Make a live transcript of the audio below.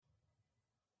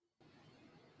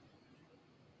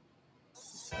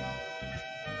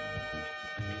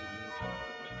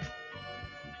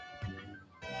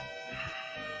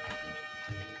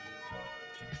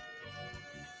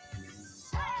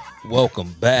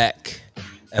Welcome back.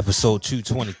 Episode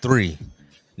 223,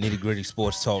 Nitty Gritty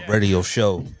Sports Talk Radio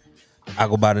Show. I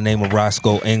go by the name of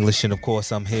Roscoe English, and of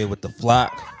course, I'm here with the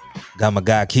flock. Got my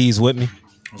guy Keys with me.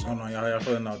 What's going on, y'all? How y'all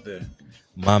feeling out there?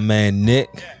 My man Nick.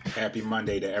 Happy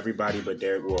Monday to everybody but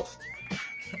Derek Wolf.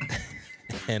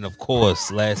 And of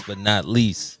course, last but not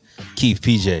least, Keith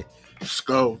PJ. Let's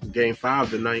go. Game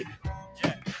 5 tonight.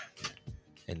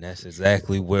 And that's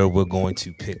exactly where we're going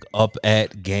to pick up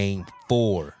at Game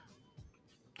 4.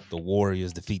 The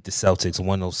Warriors defeat the Celtics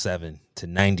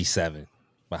 107-97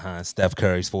 behind Steph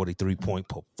Curry's 43-point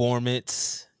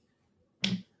performance.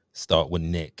 Start with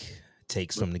Nick.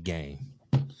 Takes from the game.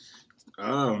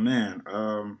 Oh man,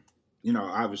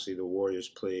 obviously the Warriors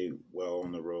played well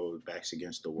on the road, backs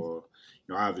against the wall.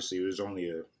 Obviously it was only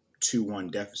a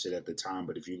 2-1 deficit at the time,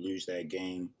 but if you lose that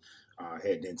game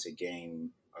heading into Game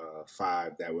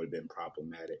 5, that would have been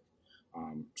problematic.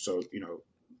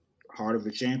 Heart of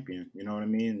a champion, you know what I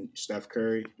mean? Steph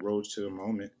Curry rose to the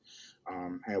moment,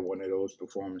 had one of those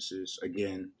performances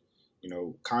again.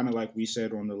 Kind of like we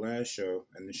said on the last show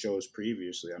and the shows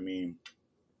previously. I mean,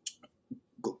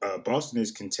 Boston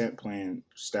is content playing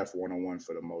Steph one-on-one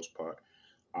for the most part.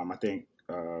 I think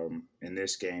in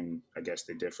this game, I guess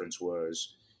the difference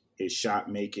was his shot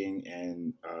making,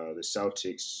 and the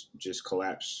Celtics just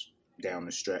collapsed down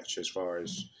the stretch as far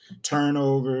as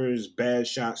turnovers, bad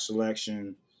shot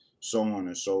selection, so on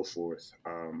and so forth.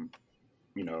 Ime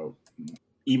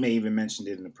even mentioned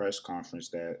it in the press conference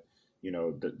that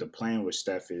the plan with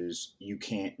Steph is you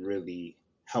can't really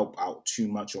help out too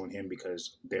much on him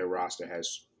because their roster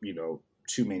has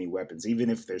too many weapons. Even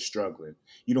if they're struggling,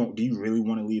 do you really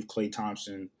want to leave Klay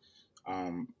Thompson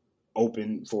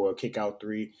open for a kick out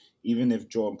three? Even if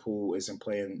Jordan Poole isn't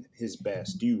playing his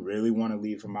best, do you really want to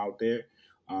leave him out there?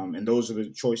 And those are the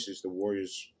choices the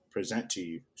Warriors present to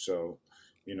you. So,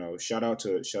 shout out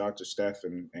to Steph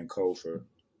and Cole for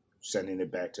sending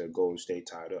it back to Golden State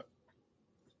tied up.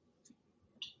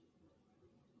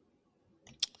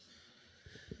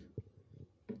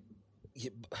 Yeah,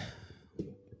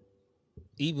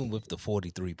 even with the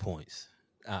 43 points,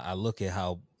 I look at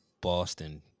how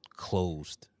Boston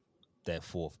closed that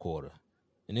fourth quarter,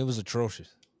 and it was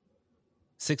atrocious.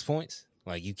 6 points?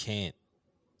 Like, you can't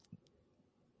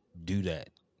do that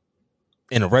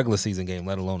in a regular season game,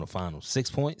 let alone a final. 6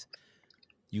 points?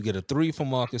 You get a 3 from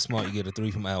Marcus Smart, you get a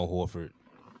 3 from Al Horford,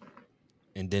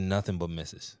 and then nothing but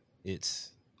misses.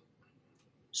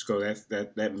 So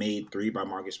that made 3 by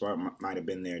Marcus Smart might have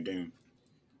been their doom.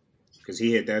 Because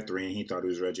he hit that 3 and he thought it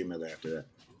was Reggie Miller after that.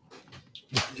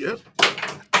 Yep.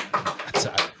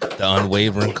 The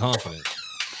unwavering confidence.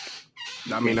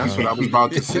 I mean, that's what I was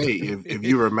about to say. If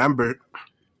you remember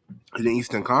in the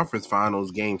Eastern Conference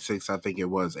Finals, Game 6, I think it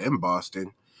was, in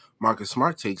Boston, Marcus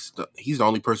Smart he's the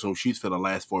only person who shoots for the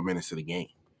last 4 minutes of the game.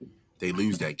 They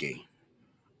lose that game.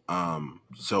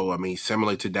 So, I mean,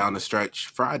 similar to down the stretch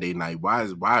Friday night, why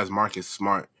is Marcus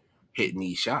Smart hitting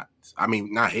these shots? I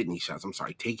mean, not hitting these shots. I'm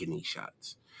sorry, taking these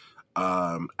shots.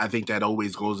 I think that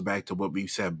always goes back to what we've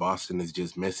said Boston is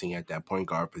just missing at that point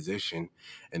guard position,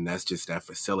 and that's just that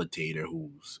facilitator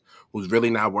who's really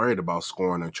not worried about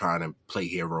scoring or trying to play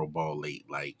hero ball late.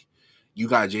 Like, you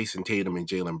got Jason Tatum and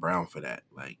Jaylen Brown for that.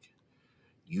 Like,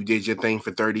 you did your thing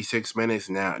for 36 minutes.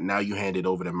 Now you hand it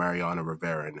over to Mariano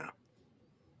Rivera now.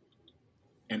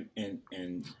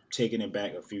 And taking it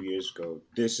back a few years ago,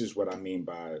 this is what I mean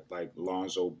by like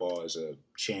Lonzo Ball is a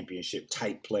championship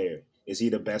type player. Is he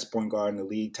the best point guard in the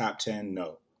league? Top 10?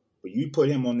 No. But you put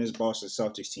him on this Boston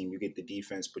Celtics team, you get the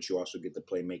defense, but you also get the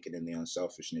playmaking and the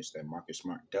unselfishness that Marcus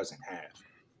Smart doesn't have.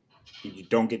 You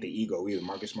don't get the ego either.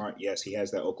 Marcus Smart, yes, he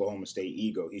has that Oklahoma State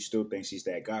ego. He still thinks he's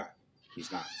that guy.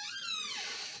 He's not.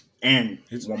 And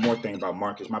one more thing about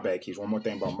Marcus. My bad, Keith. One more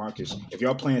thing about Marcus. If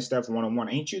y'all playing Steph one-on-one,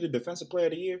 ain't you the defensive player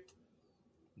of the year?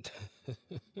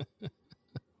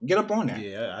 Get up on that.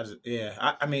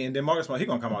 Yeah, I mean, and then Marcus Smart, he's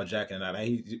gonna come out jacking that.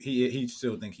 He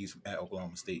still think he's at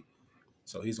Oklahoma State,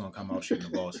 so he's gonna come out shooting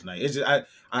the balls tonight. It's just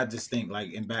I just think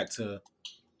like, and back to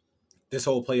this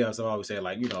whole playoffs, I've always said,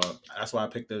 like, that's why I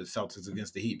picked the Celtics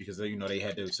against the Heat, because they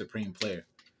had their supreme player,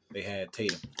 they had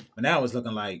Tatum, but now it's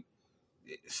looking like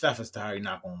Steph is tired. He's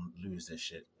not gonna lose this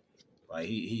shit. Like,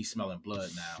 he's smelling blood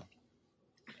now,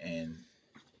 and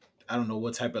I don't know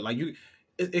what type of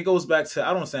It goes back to, I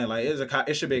don't understand, like,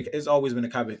 it's always been a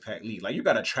copycat league. Like, you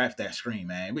gotta trap that screen,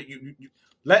 man. But you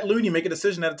let Looney make a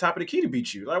decision at the top of the key to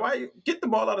beat you. Like, why you get the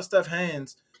ball out of Steph's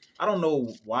hands? I don't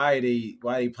know why they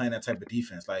playing that type of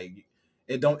defense. Like,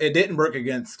 it didn't work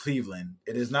against Cleveland.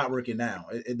 It is not working now.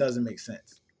 It doesn't make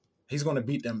sense. He's gonna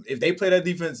beat them if they play that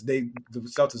defense. The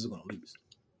Celtics are gonna lose.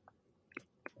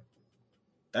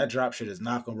 That drop shit is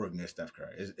not gonna work against Steph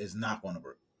Curry. It's not gonna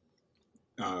work.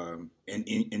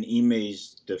 In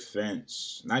Ime's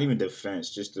defense, not even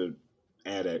defense, just to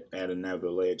add another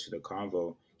layer to the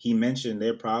convo, he mentioned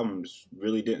their problems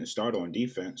really didn't start on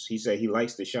defense. He said he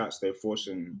likes the shots they're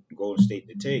forcing Golden State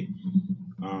to take.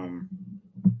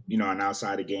 And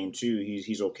outside the game too,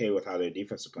 he's okay with how their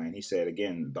defense is playing. He said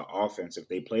again, the offense, if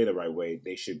they play the right way,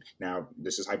 they should. Now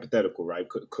this is hypothetical, right?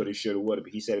 Could have, should have, would have.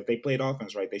 But he said if they played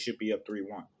offense right, they should be up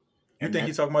 3-1. You think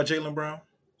he's talking about Jaylen Brown?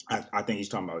 I think he's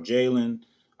talking about Jaylen.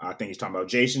 I think he's talking about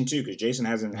Jason too, because Jason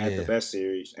hasn't had the best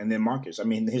series, and then Marcus. I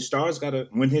mean,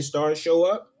 when his stars show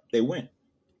up, they win.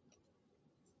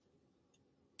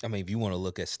 I mean, if you want to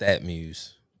look at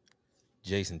StatMuse,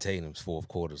 Jason Tatum's fourth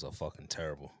quarters are fucking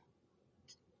terrible.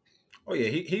 Oh yeah,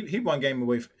 he one game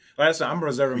away. Like I said, I'm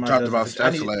reserving we my. We talked about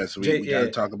Steph's last week. We got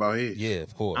to talk about his. Yeah,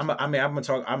 of course. I'm gonna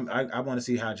talk. I want to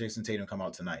see how Jason Tatum come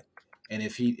out tonight, and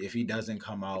if he doesn't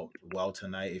come out well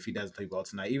tonight, if he doesn't play well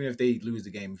tonight, even if they lose the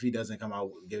game, if he doesn't come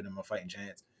out giving them a fighting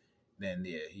chance, then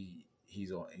yeah,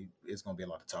 it's gonna be a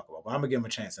lot to talk about. But I'm gonna give him a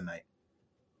chance tonight.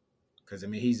 Because, I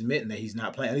mean, he's admitting that he's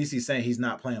not playing. At least he's saying he's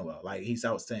not playing well. Like, he's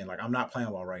out saying, like, I'm not playing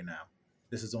well right now.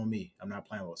 This is on me. I'm not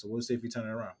playing well. So we'll see if he turn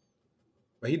it around.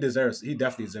 But he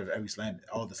definitely deserves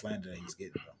all the slander that he's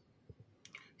getting, though.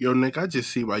 Yo, Nick, I just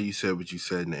see why you said what you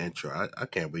said in the intro. I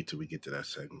can't wait till we get to that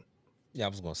segment. Yeah, I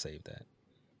was going to save that.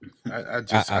 I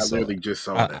really just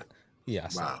saw that. Yeah,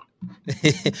 I wow.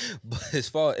 But as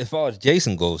far as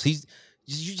Jason goes, you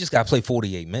just got to play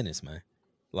 48 minutes, man.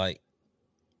 Like,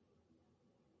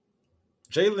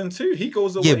 Jaylen too. He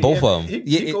goes away. Yeah, both of them.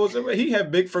 He goes away. He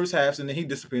had big first halves, and then he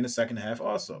disappeared in the second half.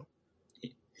 Also,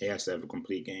 he has to have a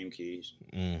complete game, Keys.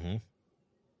 Mm-hmm.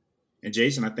 And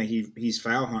Jason, I think he's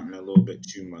foul hunting a little bit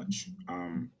too much.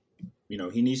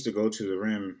 He needs to go to the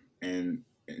rim and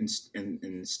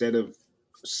instead of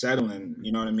settling,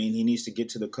 you know what I mean. He needs to get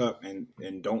to the cup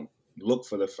and don't look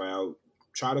for the foul.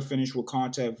 Try to finish with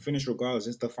contact. Finish regardless.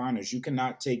 It's the finals. You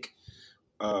cannot take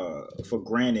for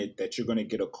granted that you're going to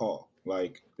get a call.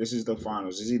 Like, this is the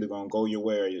finals. It's either going to go your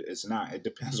way or it's not. It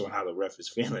depends on how the ref is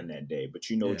feeling that day. But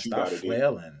you know what you got to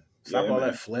do. Stop all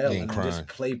that flailing and just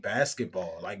play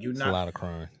basketball. Like, you're not a lot of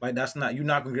crying. Like, you're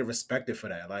not going to get respected for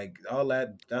that. Like, all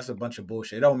that's a bunch of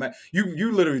bullshit. It don't matter.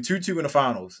 You literally 2-2 in the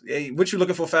finals. Hey, what you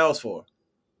looking for fouls for?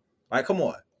 Like, come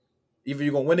on. Either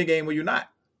you're going to win the game or you're not.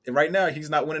 And right now,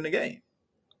 he's not winning the game.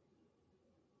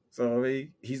 So,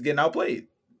 he's getting outplayed.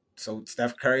 So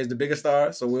Steph Curry is the biggest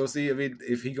star. So we'll see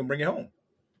if he can bring it home.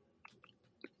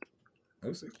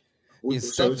 We'll see.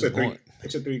 So it's a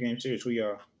 3-game series. Who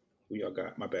y'all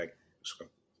got? My bag. Let's go.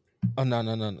 Oh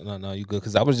no, you good?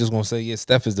 Because I was just gonna say,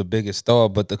 Steph is the biggest star,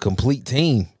 but the complete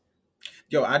team.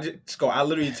 Yo, I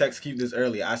literally text Keith this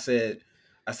earlier. I said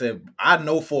I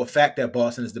know for a fact that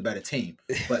Boston is the better team,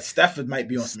 but Steph might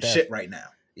be on some shit right now.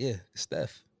 Yeah,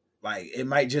 Steph. Like, it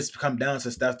might just come down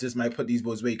to Steph just might put these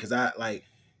boys away because I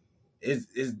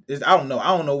don't know.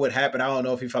 I don't know what happened. I don't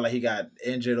know if he felt like he got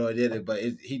injured or did it, but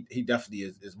he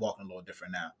definitely is walking a little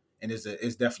different now, and it's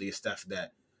definitely a Steph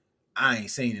that I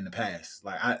ain't seen in the past.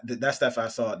 Like, that Steph I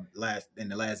saw in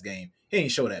the last game, he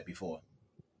ain't show that before.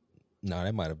 No,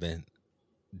 that might have been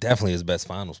definitely his best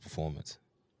finals performance.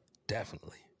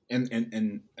 Definitely.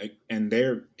 And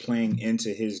they're playing into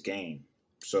his game,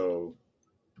 so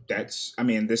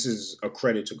this is a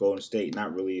credit to Golden State,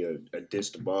 not really a diss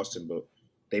to Boston, but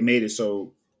they made it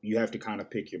so you have to kind of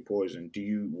pick your poison. Do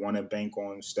you want to bank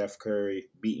on Steph Curry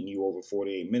beating you over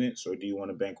 48 minutes, or do you want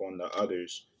to bank on the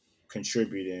others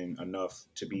contributing enough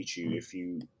to beat you if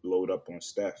you load up on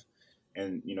Steph?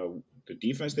 And, the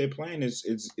defense they're playing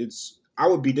it's I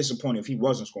would be disappointed if he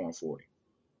wasn't scoring 40.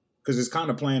 Because it's kind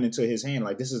of playing into his hand.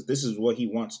 Like, this is what he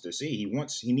wants to see.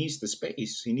 He needs the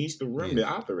space. He needs the room to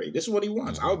operate. This is what he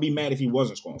wants. I would be mad if he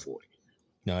wasn't scoring 40.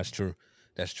 No, that's true.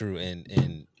 That's true.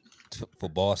 And for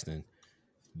Boston,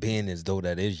 being as though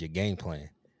that is your game plan,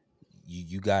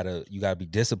 you gotta be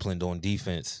disciplined on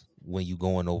defense when you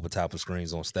going over top of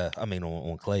screens on Steph. I mean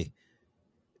on Clay.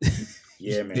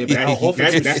 Yeah, man.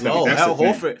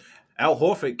 Al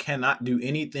Horford cannot do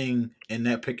anything in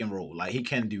that pick and roll. Like, he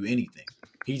can't do anything.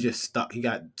 He just stuck. He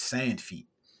got sand feet.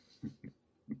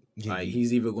 Yeah. Like,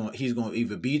 he's going to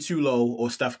either be too low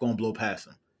or Steph going to blow past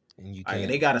him. And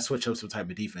they got to switch up some type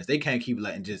of defense. They can't keep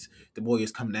letting just the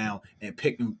Warriors come down and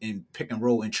pick and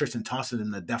roll and Tristan Thompson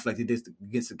them to death like they did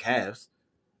against the Cavs.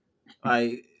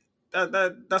 Like,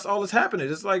 that's all that's happening.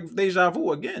 It's like deja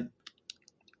vu again.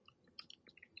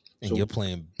 And you're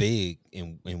playing big,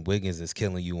 and Wiggins is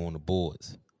killing you on the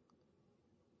boards.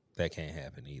 That can't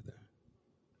happen either.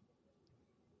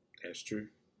 That's true.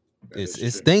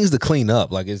 It's things to clean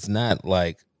up. Like, it's not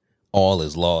like, all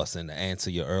is lost. And to answer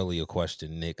your earlier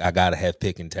question, Nick, I gotta have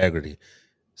pick integrity.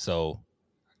 So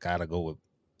I gotta go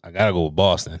with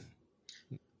Boston.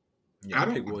 Yeah, I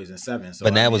picked Warriors in 7. So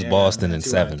But now it's I Boston got in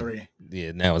 2 out of 7. 3.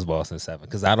 Yeah, now it's Boston 7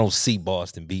 because I don't see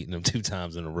Boston beating them 2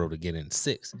 times in a row to get in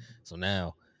 6. So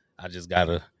now I just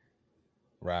gotta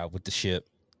ride with the ship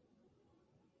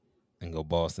and go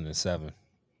Boston in 7.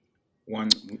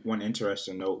 One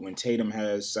interesting note: when Tatum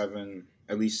has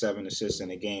at least 7 assists in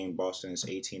a game, Boston is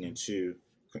 18-2,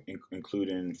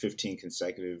 including 15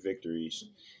 consecutive victories.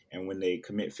 And when they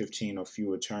commit 15 or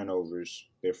fewer turnovers,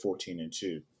 they're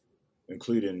 14-2,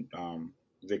 including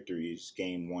victories,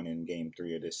 game 1 and game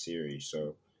 3 of this series.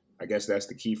 So I guess that's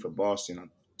the key for Boston.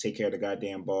 Take care of the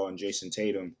goddamn ball, and Jason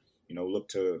Tatum, look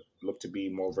to be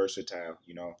more versatile.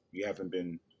 You haven't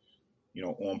been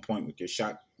on point with your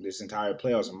shot this entire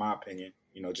playoffs, in my opinion,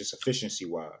 just efficiency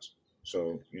wise.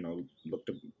 So, look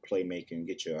to play make and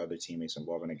get your other teammates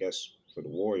involved. And I guess for the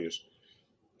Warriors,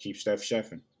 keep Steph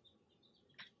chefing.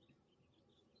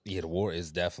 Yeah, the war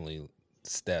is definitely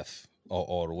Steph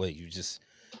all the way. You just,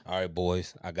 all right,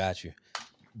 boys, I got you.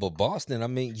 But Boston, I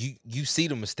mean, you see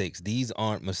the mistakes. These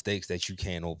aren't mistakes that you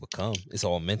can't overcome. It's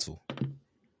all mental.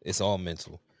 It's all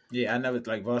mental. Yeah, I never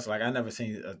I never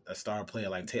seen a star player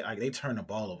like they turn the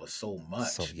ball over so much.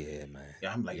 So yeah, man.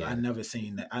 Yeah, I'm like, yeah. I never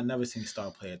seen that. I never seen a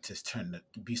star player just to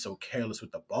be so careless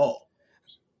with the ball.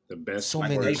 The best So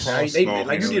like many ball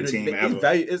like you need team ever.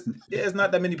 Value, it's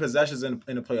not that many possessions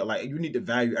in a player. Like you need to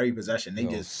value every possession. They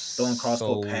just throwing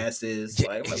cross-court passes.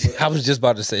 Yeah, I was just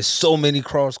about to say so many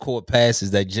cross-court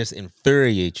passes that just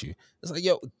infuriate you. It's like,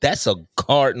 yo, that's a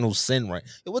cardinal sin, right?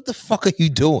 Yo, what the fuck are you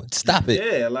doing? Stop it.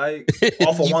 Yeah, like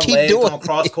off of one leg on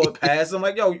cross-court pass. I'm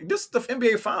like, yo, this is the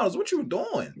NBA Finals. What you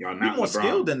doing? Y'all not more LeBron.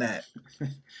 Skilled than that.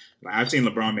 Like, I've seen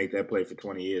LeBron make that play for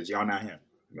 20 years. Y'all not him.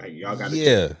 Like y'all got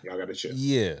to y'all got to chill.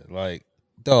 Yeah, like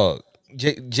dog,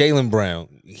 Jaylen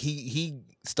Brown. He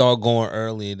started going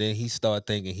early, and then he started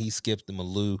thinking he skipped the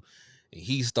Malou. And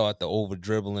he started to over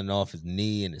dribbling off his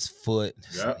knee and his foot.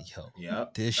 Yep.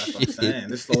 Like, this That's shit. what I'm saying.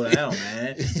 Just slow down,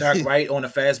 man. Dark Wright on a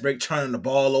fast break, turning the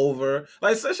ball over,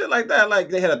 like some shit like that.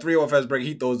 Like they had a 3-0 fast break,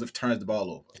 he turns the ball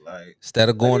over. Like instead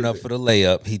of going up for the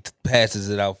layup, he passes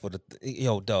it out for the.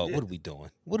 Yo, dog, what are we doing?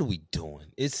 What are we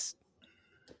doing? It's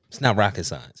not rocket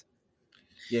science.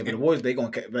 Yeah, but the Warriors, they gonna,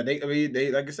 but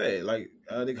they like I said, like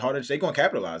they gonna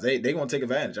capitalize. They gonna take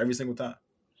advantage every single time.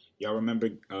 Y'all remember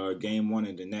game 1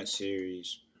 in the Nets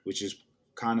series, which is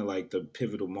kind of like the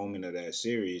pivotal moment of that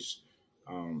series.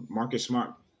 Marcus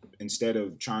Smart, instead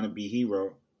of trying to be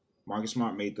hero, Marcus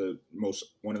Smart made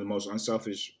one of the most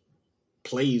unselfish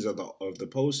plays of the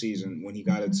postseason when he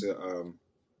got it to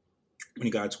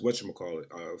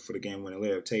whatchamacallit, for the game winning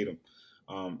layup, Tatum.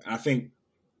 And I think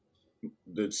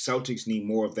the Celtics need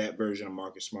more of that version of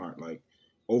Marcus Smart. Like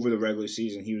over the regular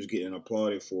season, he was getting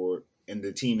applauded for it, and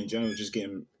the team in general just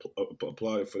getting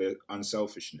applauded for their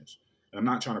unselfishness. And I'm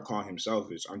not trying to call him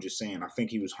selfish. I'm just saying I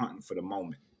think he was hunting for the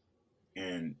moment,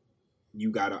 and you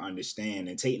got to understand.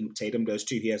 And Tatum does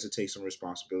too. He has to take some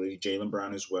responsibility. Jaylen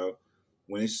Brown as well.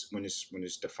 When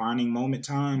it's defining moment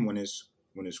time, when it's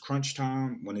crunch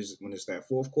time, when it's that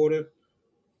fourth quarter,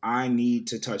 I need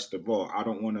to touch the ball. I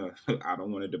don't want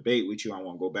to debate with you. I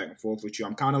want to go back and forth with you.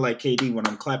 I'm kind of like KD when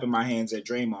I'm clapping my hands at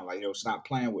Draymond, like, yo, stop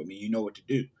playing with me. You know what to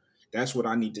do. That's what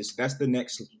I need to. That's the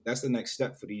next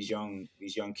step for these young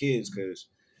kids, because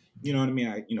you know what I mean.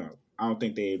 I don't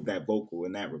think they're that vocal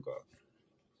in that regard.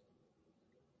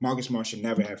 Marcus Smart should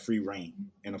never have free reign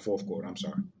in the fourth quarter. I'm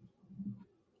sorry.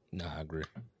 No, I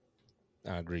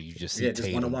agree. You just see just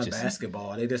Tatum, one-on-one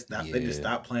basketball. They just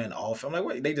stop playing off. I'm like,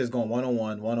 what? They just going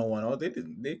one-on-one. Oh,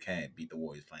 they can't beat the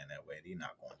Warriors playing that way. They're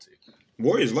not going to.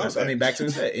 Warriors love that. I mean, back to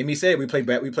the set. Amy said we play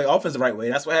offense the right way.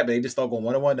 That's what happened. They just start going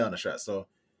one-on-one down the stretch. So,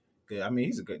 yeah, I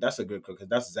mean, that's a good cook, because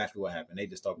that's exactly what happened. They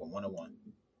just start going one-on-one.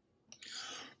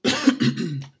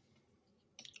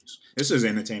 This is an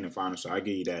entertaining final, so I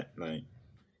give you that. Like,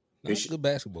 it's good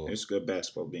basketball. It's good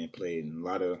basketball being played, and a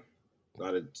lot of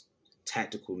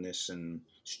tacticalness and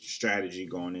strategy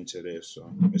going into this.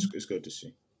 So it's good to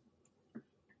see.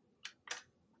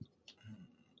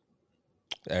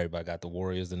 Everybody got the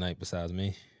Warriors tonight besides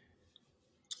me.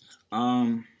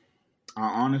 I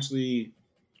honestly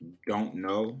don't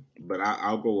know, but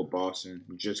I'll go with Boston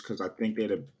just because I think they're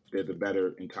the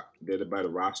better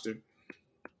roster.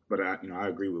 But I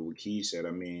agree with what Key said.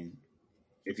 I mean,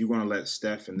 if you're going to let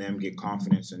Steph and them get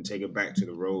confidence and take it back to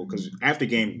the road, because after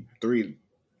game 3,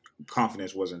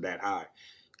 confidence wasn't that high.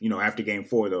 After game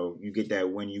 4, though, you get that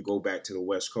when you go back to the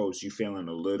West Coast, you're feeling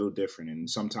a little different. And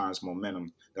sometimes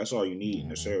momentum, that's all you need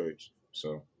in a series.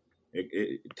 So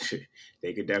they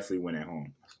could definitely win at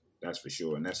home. That's for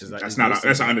sure, and that's It's like- that's it's not basically-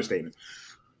 that's an understatement.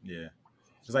 Yeah,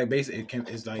 it's like basically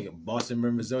it's like Boston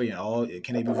been resilient.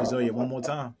 Can they be resilient one more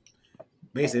time?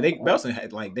 Basically, Boston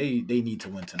had they need to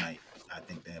win tonight. I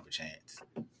think they have a chance.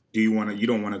 You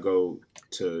don't want to go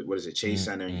to what is it, Chase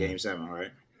Center in Mm-mm. Game 7,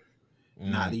 right?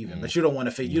 Not even, Mm-mm. but you don't want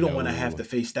to face. You don't want to No. have to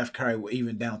face Steph Curry with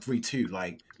even down 3-2.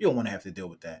 Like you don't want to have to deal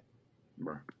with that.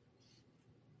 Bro.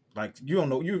 Like you don't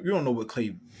know what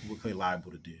Clay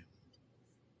liable to do.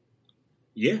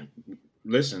 Yeah,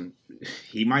 listen,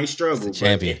 he might struggle, That's a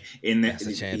champion. but in that That's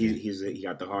a champion. he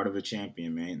got the heart of a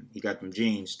champion, man. He got them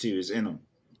genes too. It's in him.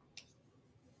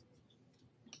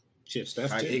 Shit,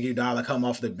 Steph Like too. Iguodala come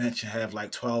off the bench and have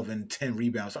like 12 and 10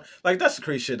 rebounds. Like that's the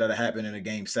crazy shit that happened in a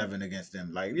game 7 against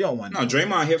them. Like you don't want. No,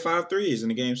 Draymond hit 5 threes in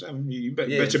the Game 7. You bet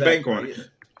your exactly. bank on it.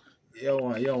 You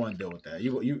don't want to deal with that.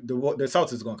 The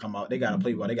Celtics is gonna come out. They gotta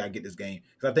play well. They gotta get this game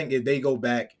because I think if they go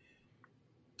back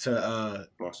to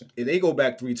Boston. if they go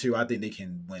back 3-2, I think they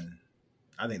can win.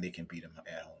 I think they can beat them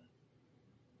at home.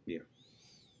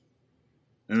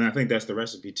 And I think that's the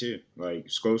recipe too. Like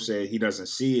Sko said, he doesn't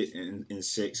see it in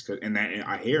 6, and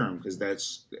I hear him because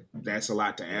that's a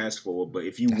lot to ask for. But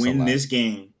if you That's a win lot. this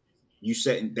game,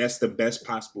 that's the best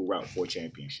possible route for a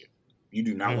championship. You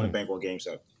do not want to bank on Game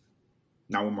 7.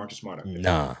 Not with Marcus Smart out there.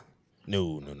 Nah,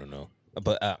 no. But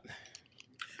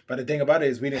But the thing about it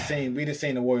is we didn't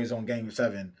see the Warriors on Game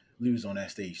 7 lose on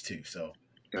that stage too. So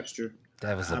That's true.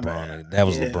 that was I'm LeBron. at- That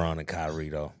was yeah. LeBron and Kyrie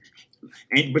though.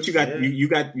 But you got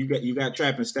Yeah. you got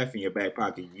Trap and Steph in your back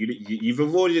pocket. You've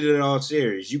avoided it all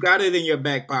series. You got it in your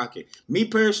back pocket. Me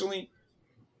personally,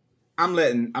 I'm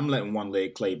letting one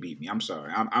leg Clay beat me. I'm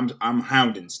sorry. I'm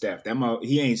hounding Steph.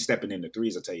 He ain't stepping in the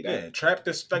threes. I'll tell you that. yeah, trap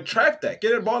that.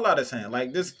 Get the ball out of his hand.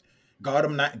 Like this, guard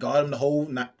him the whole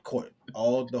court,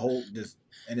 just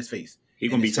in his face. He's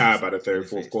In gonna be his tired face. by the In third, his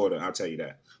fourth face. quarter. I'll tell you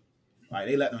that. Like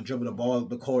they let them dribble the ball up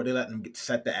the court. They let them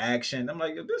set the action. I'm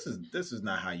like, this is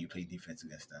not how you play defense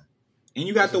against them. And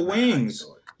you got This the is not how you wings.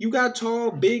 do it. You got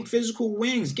tall, big, physical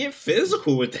wings. Get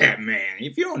physical with that man.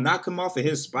 If you don't knock him off of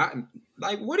his spot,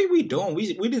 like what are we doing?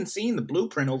 We didn't see the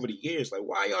blueprint over the years. Like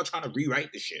why are y'all trying to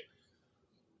rewrite this shit?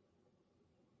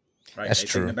 Right? That's they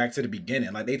true. taking it back to the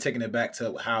beginning. Like they taking it back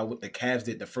to how the Cavs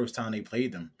did the first time they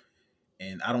played them,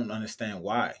 and I don't understand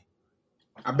why.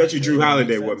 I bet you Drew It Holiday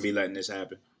makes sense. wouldn't be letting this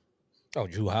happen. Oh,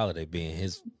 Drew Holiday being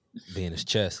his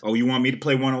chest. Oh, you want me to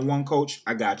play one-on-one, coach?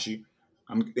 I got you.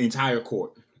 I'm the entire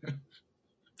court.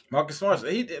 Marcus Smart,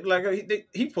 he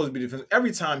supposed to be defensive.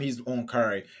 Every time he's on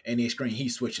Curry and they screen, he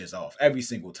switches off every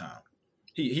single time.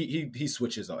 He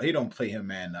switches off. He don't play him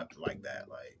man up like that.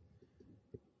 Like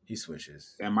he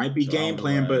switches. That might be So I game don't know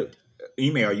plan, why. but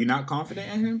Ime, are you not confident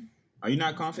in him? Are you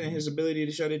not confident in his ability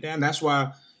to shut it down? That's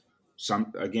why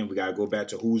we gotta go back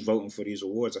to who's voting for these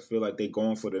awards. I feel like they're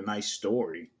going for the nice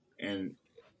story. And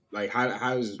like how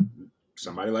does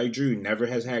somebody like Drew never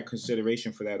has had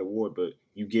consideration for that award, but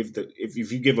you give if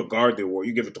you give a guard the award,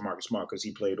 you give it to Marcus Smart because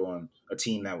he played on a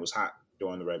team that was hot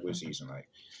during the regular season. Like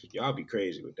y'all be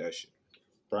crazy with that shit.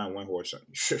 Brian Windhorst,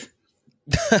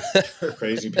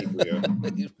 crazy people, yo.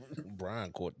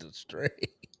 Brian caught the straight.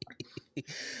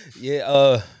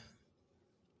 Yeah,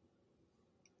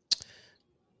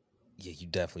 yeah, you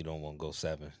definitely don't want to go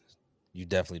 7. You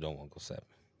definitely don't want to go 7.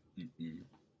 Mm-mm.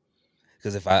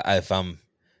 Because if I'm,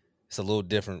 it's a little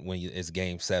different when it's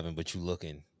game 7, but you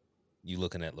looking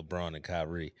at LeBron and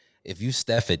Kyrie. If you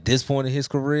Steph at this point in his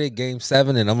career, game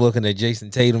 7, and I'm looking at Jason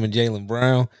Tatum and Jaylen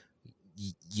Brown,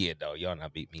 yeah, dog, y'all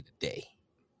not beat me today.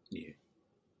 Yeah.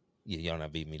 Yeah, y'all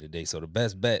not beat me today. So the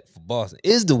best bet for Boston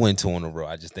is to win 2 in a row.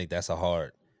 I just think that's a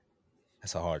hard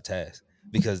task.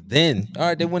 Because then, all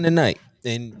right, they win tonight.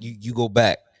 Then you go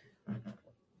back.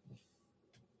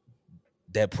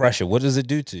 That pressure, what does it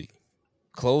do to you?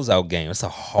 Closeout game. It's a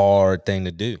hard thing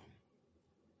to do.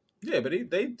 Yeah, but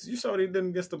you saw they didn't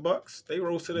against the Bucks. They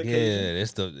rose to the Yeah,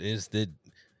 occasion.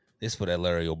 it's for that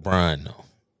Larry O'Brien though.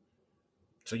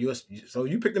 So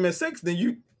you picked them at 6, then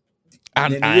you. I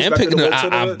then you am expected picking to them.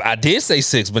 go to the- I did say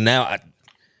 6, but now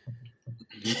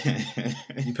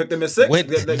You picked them at 6.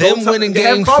 them winning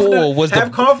game 4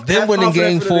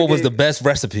 was the best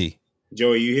recipe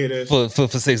Joey, you hear this? for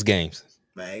 6 games.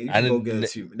 Man, I you can go didn't- get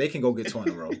 2. They can go get 2 in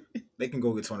a row. They can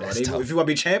go get 2 in a row. That's tough. If you want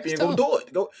to be champion, That's go do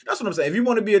it. Go. That's what I'm saying. If you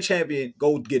want to be a champion,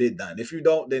 go get it done. If you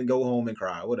don't, then go home and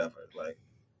cry. Whatever. Like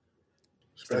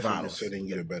Especially finals. considering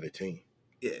you're the better team.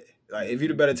 yeah, like if you're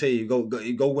the better team,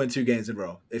 go win 2 games in a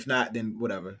row. If not, then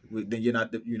whatever. Then you're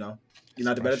not you're not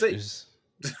the better team. It's-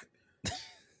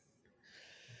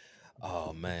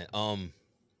 Oh man,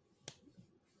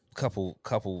 couple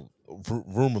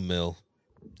rumor mill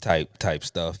type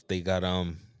stuff. They got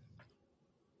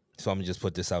So I'm gonna just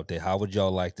put this out there. How would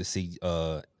y'all like to see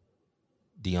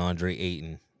DeAndre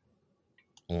Ayton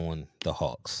on the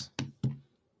Hawks?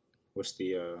 What's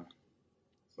the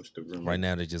rumor? Right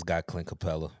now they just got Clint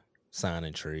Capella, sign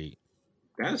and trade.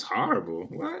 That's horrible.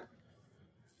 What?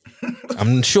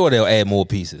 I'm sure they'll add more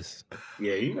pieces.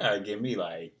 Yeah, you gotta give me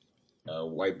like a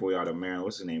white boy out of Maryland.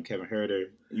 What's his name? Kevin Herter.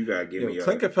 You gotta give me.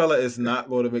 Clint Capella is not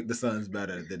going to make the Suns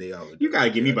better than they are. You gotta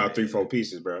give me about 3-4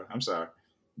 pieces, bro. I'm sorry.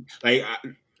 Like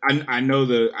I know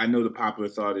the popular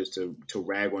thought is to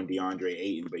rag on DeAndre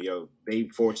Ayton, but they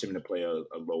forced him to play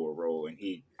a lower role, and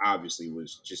he obviously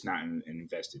was just not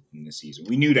invested in the season.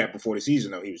 We knew that before the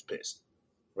season, though. He was pissed,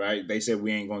 right? They said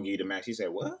we ain't gonna give you the max. He said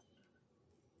what?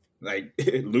 Like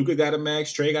Luka got a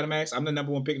max, Trey got a max. I'm the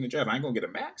number one pick in the draft. I ain't gonna get a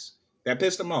max. That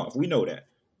pissed him off. We know that.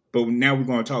 But now we're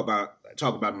gonna talk about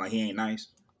him like he ain't nice.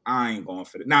 I ain't going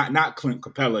for that. Not Clint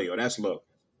Capella, yo. That's low.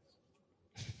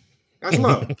 That's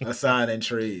low. A sign and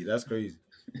trade. That's crazy.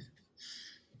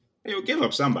 Yo, give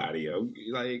up somebody, yo.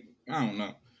 Like, I don't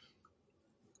know.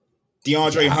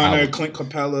 DeAndre Hunter, Clint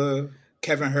Capella,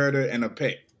 Kevin Herter, and a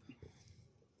pick.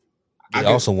 They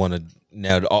also want to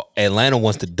now. Atlanta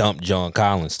wants to dump John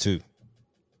Collins too.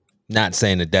 Not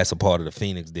saying that that's a part of the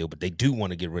Phoenix deal, but they do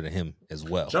want to get rid of him as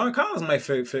well. John Collins might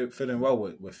fit in well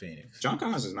with Phoenix. John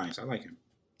Collins is nice. I like him.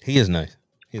 He is nice.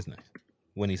 He's nice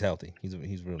when he's healthy. He's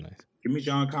real nice. Give me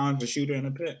John Collins, a shooter, and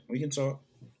a pick. We can talk.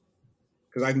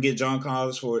 Because I can get John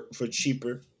Collins for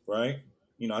cheaper, right?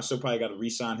 You know, I still probably got to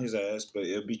re-sign his ass, but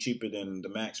it'll be cheaper than the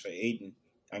max for Ayton.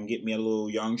 I can get me a little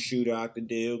young shooter out the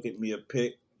deal, get me a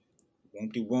pick,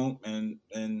 won't,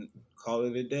 and call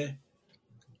it a day.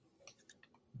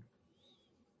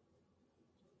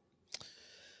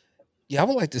 Yeah, I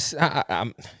would like to see.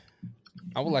 I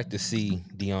would like to see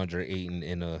DeAndre Ayton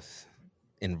in a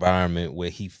environment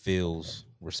where he feels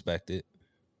respected.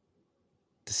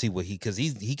 To see what because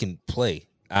he can play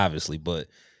obviously, but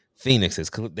Phoenix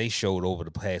they showed over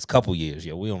the past couple years,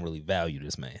 we don't really value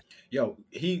this man.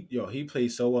 He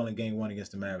played so well in game 1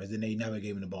 against the Mavericks, and they never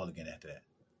gave him the ball again after that.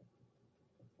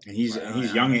 And he's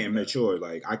young and immature.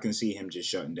 Like I can see him just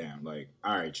shutting down. Like,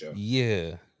 all right, Joe.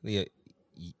 Yeah.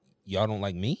 Y'all don't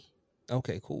like me?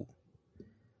 Okay, cool.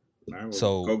 All right, well,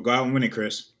 so go out and win it,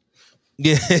 Chris.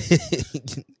 Yeah.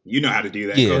 You know how to do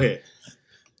that. Yeah. Go ahead.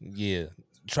 Yeah.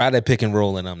 Try that pick and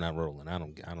roll, and I'm not rolling. I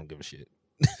don't give a shit.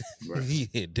 Right.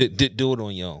 Yeah, do it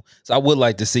on your own. So I would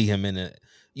like to see him in a,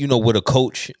 with a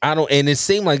coach. And it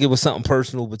seemed like it was something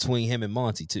personal between him and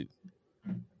Monty too.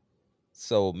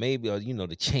 So maybe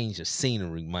the change of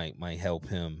scenery might help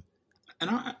him. And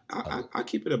I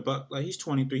keep it a buck. Like he's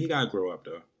 23. He gotta grow up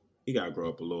though. He gotta grow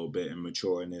up a little bit and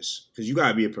mature in this because you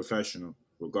gotta be a professional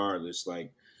regardless.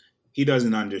 Like. He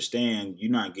doesn't understand you're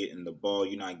not getting the ball,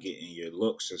 you're not getting your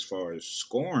looks as far as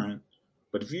scoring.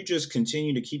 But if you just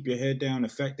continue to keep your head down,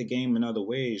 affect the game in other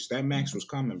ways, that max was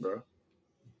coming, bro.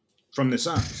 From the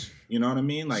Suns. You know what I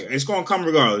mean? Like, it's going to come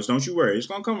regardless. Don't you worry. It's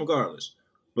going to come regardless.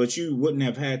 But you wouldn't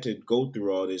have had to go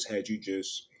through all this had you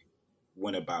just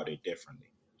went about it differently.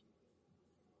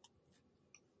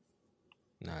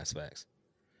 Nah, it's facts.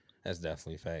 That's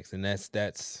definitely facts. And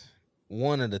that's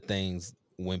one of the things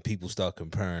when people start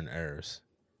comparing errors.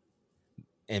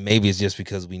 And maybe it's just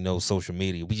because we know social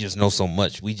media. We just know so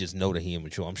much. We just know that he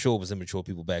immature. I'm sure it was immature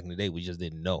people back in the day. We just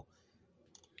didn't know.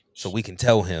 So we can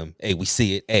tell him, hey, we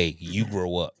see it. Hey, you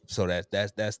grow up. So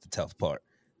that's the tough part.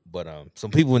 But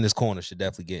some people in this corner should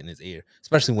definitely get in his ear,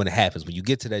 especially when it happens. When you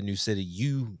get to that new city,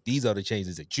 these are the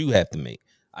changes that you have to make.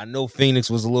 I know Phoenix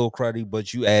was a little cruddy,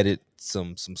 but you added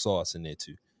some sauce in there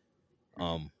too.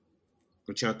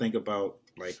 What y'all think about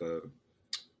like a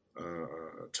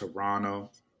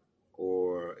Toronto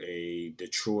or a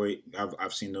Detroit?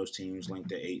 I've seen those teams linked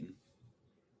to Ayton.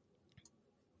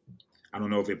 I don't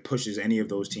know if it pushes any of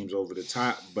those teams over the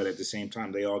top, but at the same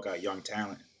time, they all got young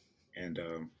talent, and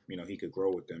he could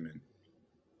grow with them. And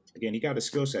again, he got a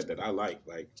skill set that I like.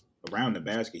 Like around the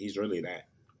basket, he's really that.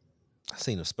 I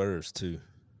seen the Spurs too.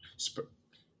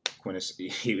 Will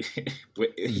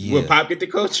Pop get to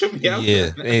coach him?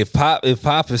 Yeah. If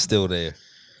Pop is still there,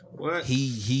 what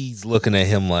he's looking at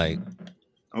him like,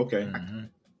 okay,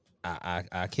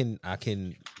 I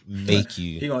can make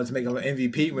you. He wants to make him an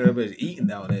MVP whenever he's eating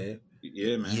down there.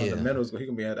 Yeah, man. Fundamentals, he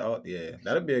can be at out. Yeah,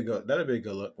 that'd be a good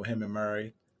look with him and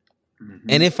Murray. Mm-hmm.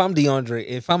 And if I'm DeAndre,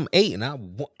 if I'm Ayton,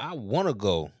 I want to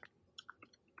go.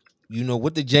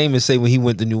 What did Jameis say when he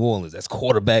went to New Orleans? That's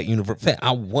quarterback universe.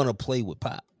 I want to play with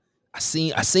Pop. I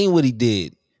seen what he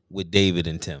did with David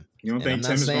and Tim. You don't think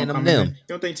Tim's gonna come in? You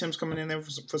don't think Tim's coming in there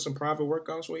for some private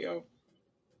workouts with y'all?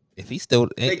 If he's still,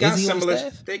 They is got he on similar.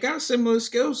 staff? They got similar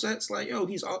skill sets. Like yo,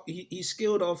 he's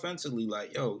skilled offensively.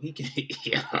 Like yo, he can.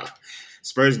 Yeah.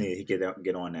 Spurs need to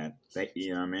get on that.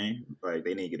 You know what I mean? Like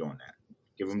they need to get on that.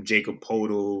 Give him Jacob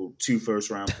Podol, 2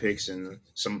 first-round picks, and They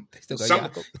still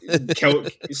got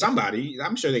somebody.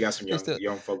 I'm sure they got some They still-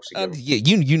 young folks to give him. yeah,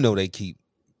 you know they keep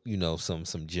some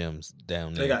gems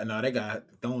down there. They got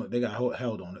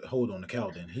hold on the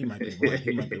Keldon. He might be one.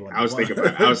 He might be one. I was thinking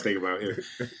about him.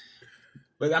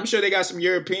 But I'm sure they got some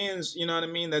Europeans, you know what I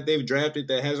mean, that they've drafted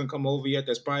that hasn't come over yet.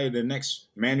 That's probably the next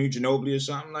Manu Ginobili or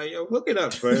something. Like, yo, hook it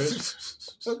up,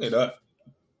 Spurs. Hook it up.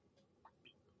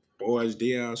 Boys,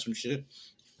 Diaz, some shit.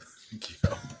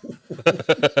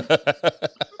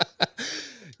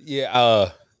 Yeah,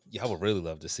 I would really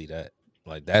love to see that.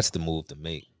 Like, that's the move to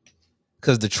make.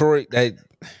 Because Detroit,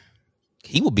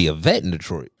 he would be a vet in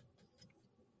Detroit.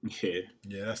 Yeah,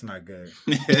 that's not good.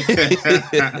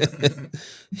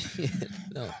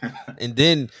 No. And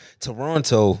then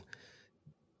Toronto,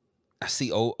 I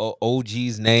see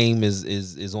OG's name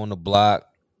is on the block.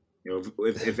 Yo,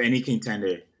 if any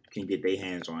contender can get their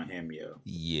hands on him, yo.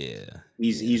 Yeah.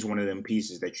 He's one of them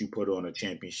pieces that you put on a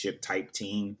championship type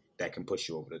team that can push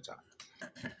you over the top.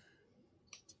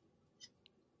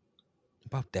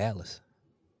 About Dallas.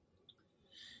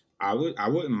 I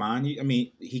wouldn't mind. I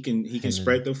mean, he can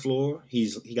spread the floor.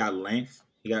 He got length.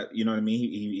 He got, you know what I mean.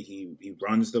 He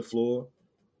runs the floor.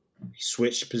 He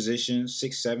switched positions.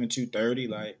 6'7", 230.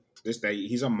 Like this,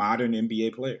 he's a modern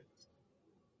NBA player.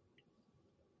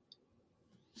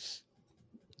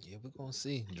 Yeah, we're gonna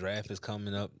see. Draft is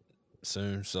coming up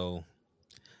soon, so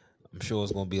I'm sure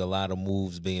it's gonna be a lot of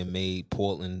moves being made.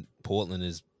 Portland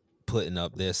is putting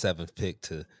up their 7th pick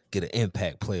to get an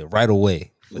impact player right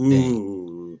away for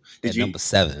Dame. Number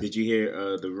 7. Did you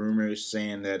hear the rumors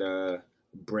saying that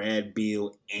Brad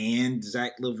Beal and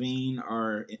Zach LaVine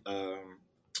are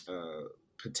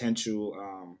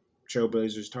potential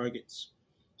Trailblazers targets?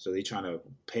 So they trying to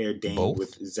pair Dame Both?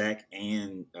 with Zach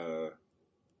and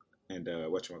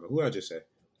whatchamacallit? Who I just said?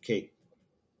 Kate.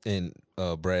 And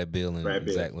Brad Beal and Brad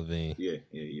Beal. Zach LaVine.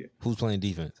 Yeah. Who's playing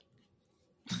defense?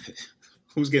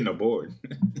 Who's getting a board?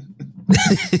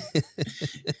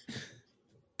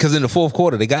 Because in the fourth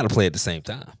quarter, they got to play at the same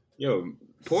time. Yo,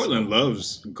 Portland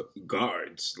loves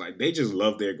guards. Like they just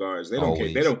love their guards. They don't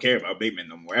Always. care. They don't care about big men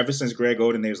no more. Ever since Greg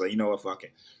Oden, they was like, you know what, fuck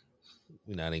it.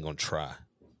 We're not even gonna try.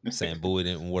 Sam Bowie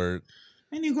didn't work.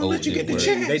 And you gonna let you get the Oden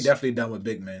chance? They definitely done with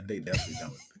big men. They definitely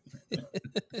done with big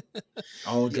men.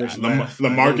 All just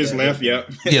LaMarcus left.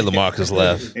 Yep. Yeah, LaMarcus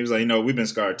left. He was like, you know, we've been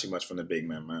scarred too much from the big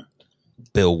men, man.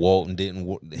 Bill Walton didn't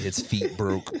work. His feet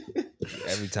broke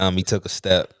every time he took a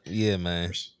step. Yeah,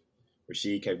 man.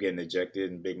 Rashid kept getting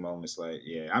ejected in big moments. Like,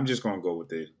 yeah, I'm just gonna go with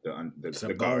the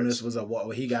Sabonis guards. was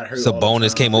he got hurt.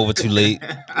 Sabonis came over too late.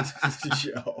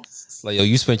 Yo. Like, yo,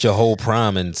 you spent your whole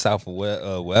prime in South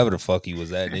wherever the fuck he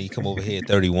was at, and then you come over here at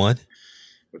 31.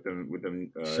 with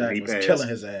them Shaq knee was pads. killing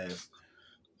his ass.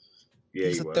 Yeah,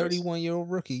 He's he a was.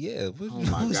 31-year-old rookie. Yeah. Oh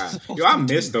my god, yo, I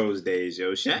miss those days,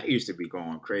 yo. Shaq used to be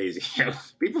going crazy.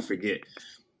 People forget.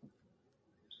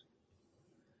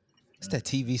 It's that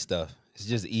TV stuff. It's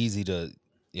just easy to.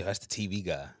 Yo, that's the TV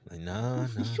guy. Like, no.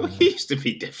 He used to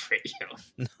be different,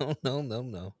 yo.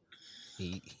 No.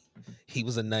 He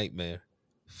was a nightmare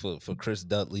for Chris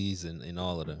Dudley's and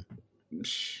all of them.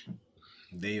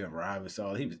 David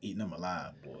Robinson, he was eating them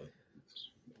alive, boy.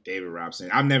 David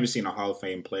Robinson. I've never seen a Hall of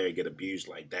Fame player get abused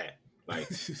like that. Like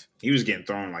he was getting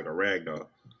thrown like a rag doll.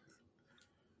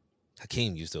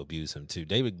 Hakeem used to abuse him too.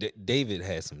 David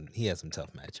had some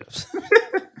tough matchups.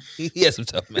 he had some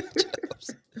tough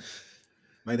matchups.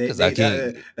 Like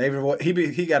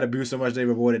he got abused so much they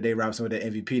rewarded Dave Robinson with the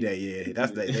MVP that year.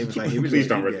 They was like, please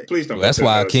don't. Well, that's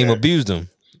why Hakeem abused him.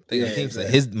 Hakeem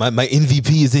said my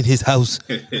MVP is in his house.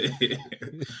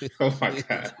 Oh my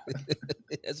god,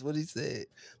 that's what he said.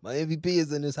 My MVP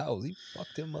is in his house. He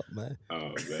fucked him up, man.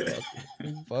 Oh man,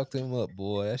 he fucked him up,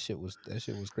 boy. That shit was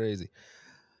crazy.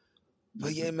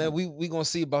 But yeah, man, we gonna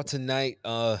see about tonight.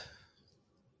 I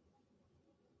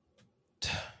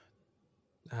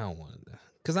don't want to.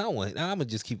 Cause I don't want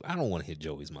to hit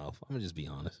Joey's mouth. I'm gonna just be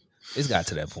honest. It's got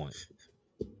to that point.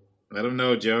 Let him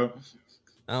know, Joe.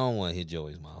 I don't want to hit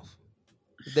Joey's mouth.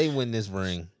 If they win this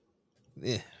ring,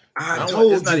 yeah. I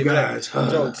told you guys.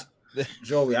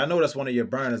 Joey, I know that's one of your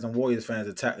burners and Warriors fans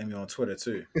attacking me on Twitter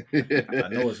too. I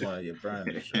know it's one of your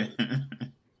burners. Joey.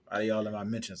 Why y'all in my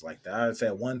mentions like that? I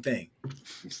said one thing.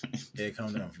 Here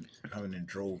come them coming in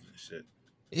droves and shit.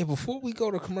 Yeah, before we go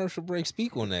to commercial break,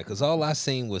 speak on that, because all I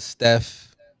seen was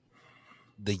Steph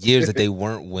the years that they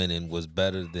weren't winning was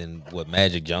better than what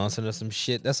Magic Johnson or some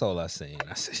shit. That's all I seen.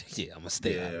 I said, yeah, I'm gonna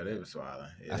stay out Yeah, of they it. was wilding.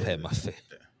 Yeah, I've had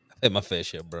my fair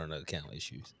share of burner account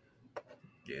issues.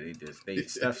 Yeah, they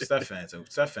Steph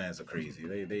fans are crazy.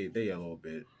 They a little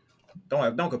bit.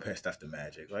 Don't compare Steph to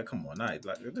Magic. Like, come on, not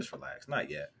like just relax. Not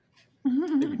yet.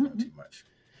 They be doing too much.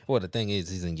 Well, the thing is,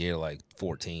 he's in year like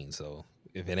 14, so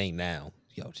if it ain't now,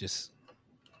 just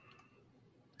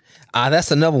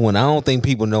that's another one. I don't think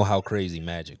people know how crazy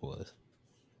Magic was.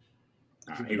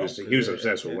 He was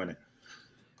obsessed with winning.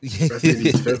 Especially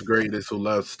these fifth graders who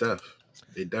love Steph.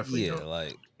 They definitely don't.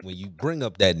 Like when you bring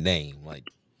up that name, like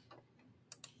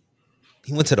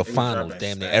he went to the finals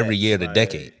damn near every year of the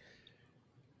decade.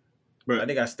 But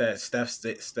they got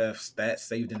stats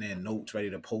saved in their notes, ready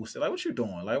to post it. Like, what you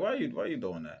doing? Like, why are you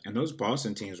doing that? And those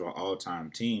Boston teams were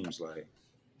all-time teams.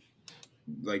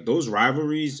 Like those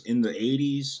rivalries in the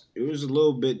 '80s, it was a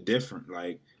little bit different.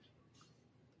 Like,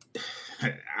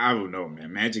 I don't know,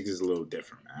 man. Magic is a little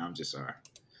different, man. I'm just sorry.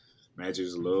 Magic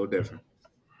is a little different.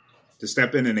 To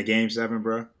step in the Game 7,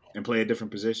 bro, and play a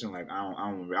different position, like I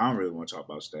don't really want to talk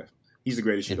about Steph. He's the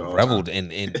greatest shooter. And reveled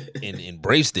and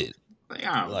embraced it. Like,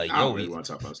 I don't really want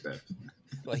to talk about Steph.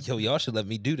 Like, y'all should let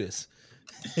me do this.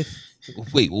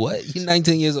 Wait, what? You're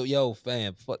 19 years old, yo,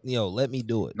 fam. Let me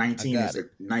do it. 19 is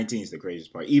the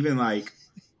craziest part. Even like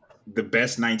the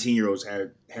best 19-year-olds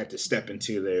had to step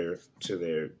into their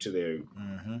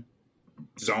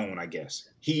zone, I guess.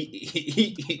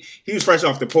 He was fresh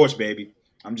off the porch, baby.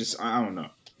 I don't know.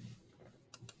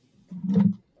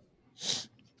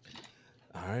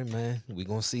 All right, man. We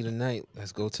gonna see tonight.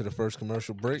 Let's go to the first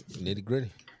commercial break. Nitty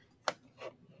gritty.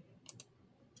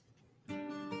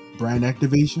 Brand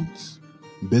activations,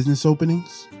 business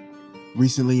openings,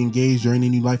 recently engaged or any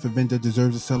new life event that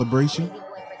deserves a celebration?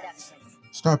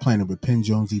 Start planning with Penn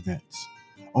Jones Events.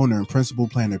 Owner and principal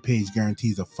planner Paige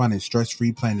guarantees a fun and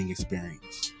stress-free planning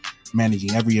experience,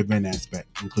 managing every event aspect,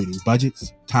 including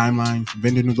budgets, timelines,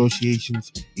 vendor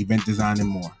negotiations, event design, and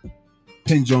more.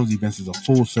 Penn Jones Events is a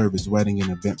full-service wedding and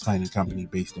event planning company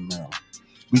based in Maryland.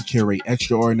 We curate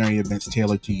extraordinary events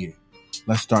tailored to you.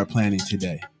 Let's start planning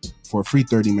today. For a free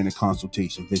 30-minute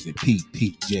consultation, visit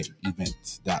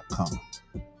ppjevents.com.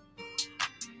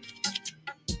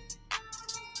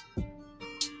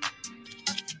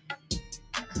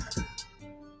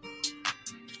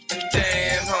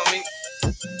 Damn, homie.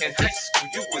 In high school,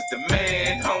 you was the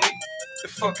man, homie. The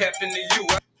fuck happened to you?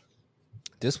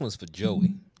 This one's for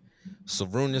Joey.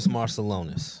 Sarunas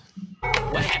Marcelonis.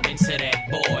 What happened to that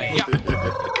boy?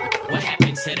 What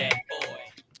happened to that boy?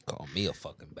 Call me a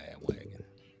fucking bandwagon.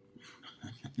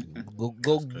 Go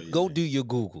do your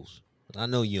Googles. I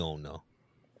know you don't know.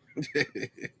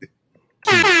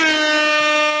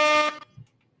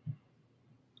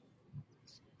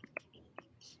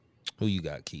 Who you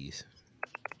got, Keys?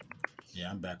 Yeah,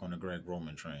 I'm back on the Greg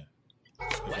Roman train.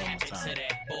 What happened to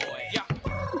that boy?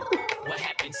 What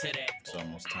happened to that boy? It's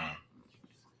almost time.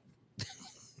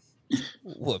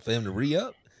 What, for him to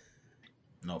re-up?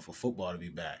 No, for football to be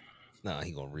back. Nah,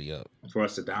 he gonna re-up. For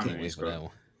us to Can't dominate, wait for that bro.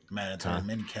 one. Mandatory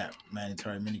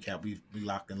minicap. We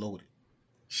locked and loaded.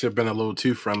 Should have been a little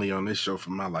too friendly on this show for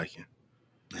my liking.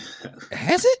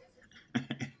 Has it?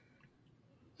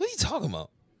 What are you talking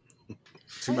about?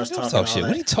 Too much Don't talking. talk shit.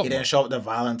 What are you talking He didn't about? show up the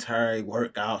voluntary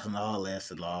workouts and all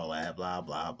this and all that. Blah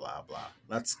blah blah blah.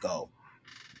 Let's go.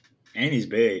 And he's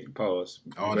big. Pause.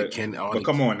 But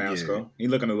come on now, Sko. He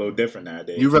looking a little different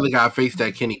nowadays. You really gotta face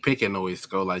that Kenny Pickett noise,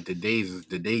 Sko. Like your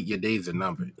days are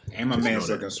numbered. And my man's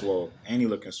looking swole. And he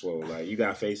looking swole. Like, you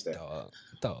gotta face that.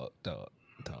 Dog.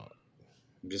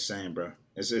 I'm just saying, bro.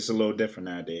 It's a little different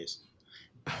nowadays.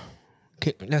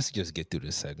 Let's just get through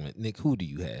this segment. Nick, who do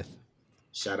you have?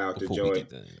 Shout out to Before we Joey. get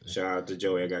there. Shout out to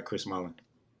Joey. I got Chris Mullin.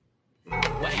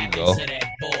 What happened go. to that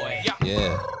boy?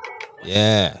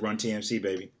 Yeah. Run TMC,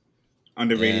 baby.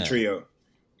 Underrated Yeah. trio.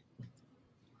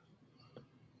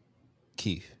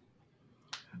 Keith.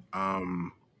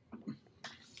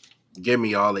 Give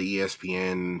me all the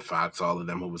ESPN, Fox, all of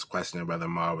them who was questioning whether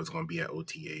Mar was gonna be at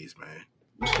OTAs, man.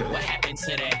 What happened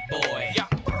to that boy?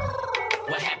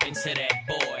 What happened to that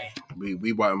boy?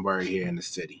 We wasn't worried here in the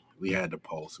city. We had the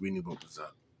pulse. We knew what was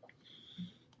up.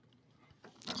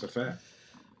 That's a fact.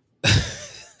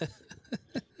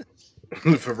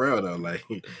 For real though, like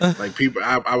people.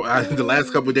 I the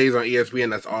last couple of days on ESPN,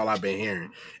 that's all I've been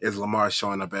hearing is Lamar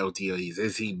showing up at OTAs.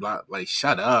 Is he blocked? Like,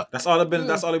 shut up. That's all they've been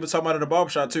talking about at the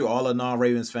barbershop too. All the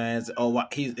non-Ravens fans. Oh,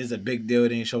 he is a big deal.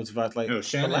 Then he shows to us like,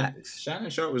 Shannon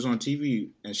Sharp was on TV,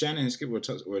 and Shannon and Skip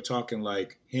were talking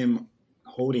like him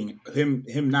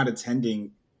not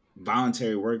attending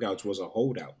voluntary workouts was a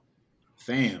holdout.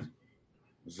 Fam,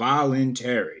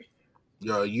 Voluntary.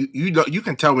 Yo, you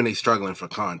can tell when they struggling for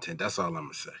content. That's all I'm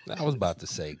gonna say. I was about to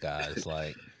say, guys,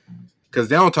 like, Because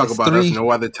they don't talk It's about us three- no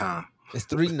other time. it's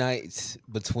 3 nights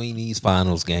between these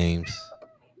finals games.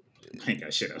 Ain't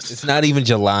got shit else. It's not even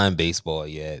July in baseball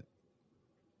yet.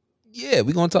 Yeah,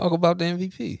 we're gonna talk about the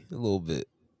MVP a little bit.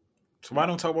 So why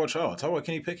don't talk about y'all? Talk about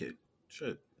Kenny Pickett.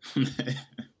 Shit.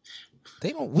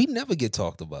 We never get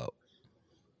talked about.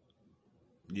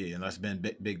 Yeah, and that's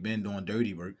Big Ben doing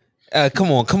dirty work.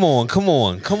 Come on. Oh my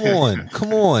Come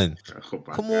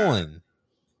God. on.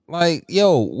 Like,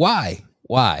 yo, why?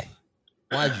 Why'd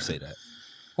you say that?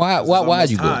 Why'd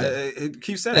you go there? It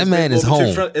keeps saying That it's man been a is little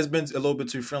bit too home. It's been a little bit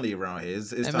too friendly around here.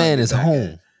 It's That time man to get is back home.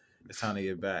 in. It's time to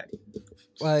get back.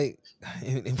 Like,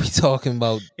 and we talking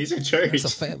about He's in church. It's a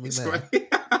family It's man.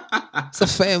 like- it's a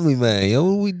family man, yo.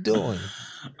 What are we doing?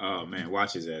 Oh man,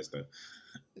 watch his ass though.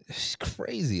 It's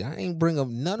crazy. I ain't bring up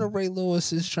none of Ray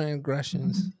Lewis's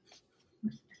transgressions.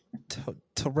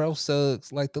 Terrell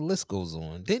Suggs, like the list goes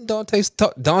on. Didn't Dante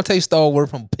Stallworth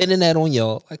from pinning that on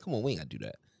y'all? Like, come on, we ain't gotta do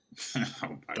that.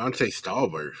 Oh my Dante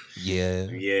Stallworth. Yeah,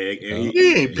 Yeah,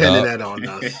 He ain't pinning Yup. that on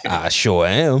us. I sure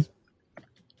am.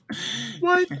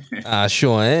 What? I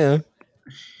sure am.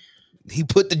 He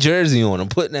put the jersey on. I'm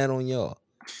putting that on y'all.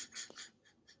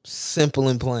 Simple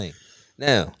and plain.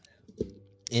 Now,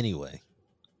 anyway,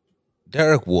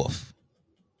 Derek Wolf.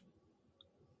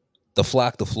 The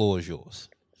floor is yours.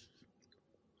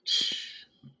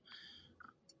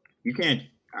 You can't.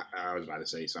 I was about to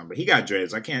say something, but he got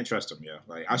dreads. I can't trust him, yo.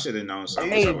 Like I should have known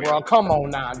something. Hey, bro, come on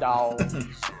now, dog.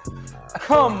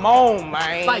 Come on,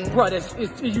 man. Like, bro,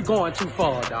 you going too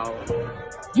far, dog.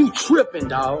 You tripping,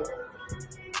 dog.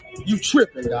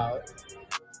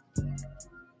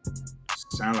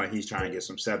 Sound like he's trying to get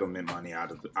some settlement money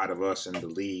out of us in the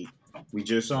league. We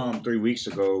just saw him 3 weeks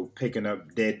ago picking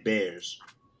up dead bears.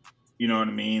 You know what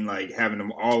I mean? Like having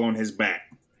them all on his back.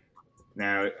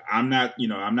 Now, I'm not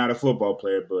a football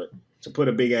player, but to put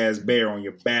a big ass bear on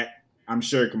your back, I'm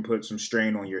sure it can put some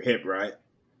strain on your hip, right?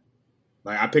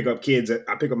 Like I pick up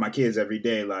my kids every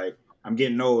day. Like I'm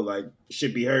getting old. Like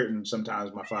shit be hurting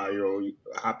sometimes. My 5-year-old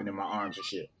hopping in my arms and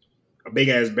shit. A big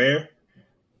ass bear,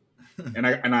 and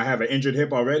I have an injured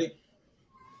hip already.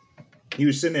 He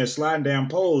was sitting there sliding down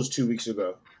poles 2 weeks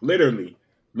ago, literally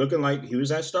looking like he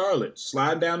was at Starlet,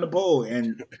 sliding down the pole,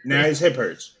 and now his hip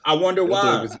hurts. I wonder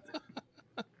why.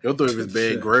 He'll throw his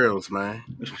bad grills, man.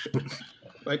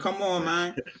 Like, come on,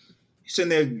 man. He's sitting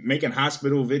there making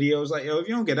hospital videos. Like, yo, if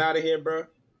you don't get out of here, bro.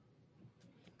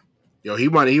 Yo, he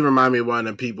remind me of one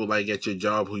of the people like at your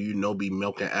job who be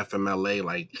milking FMLA.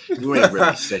 Like, you ain't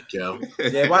really sick, yo.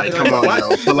 Yeah, Like, come on,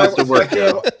 yo. Pull up the work,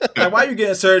 yo. Like, why you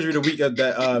getting surgery the week of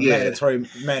that Yeah.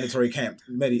 mandatory camp,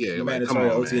 Yeah, like, mandatory come on,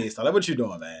 OTA man. stuff? Like, what you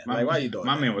doing, man? Like, why you doing?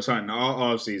 My that? man was hunting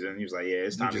all season. He was like, yeah,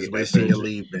 it's You time to just get that wasting your surgery.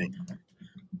 leave, man.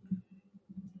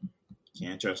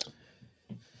 Can't trust him.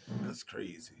 That's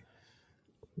crazy.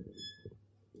 Man,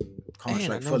 I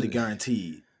Contract know fully this.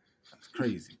 guaranteed. That's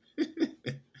crazy.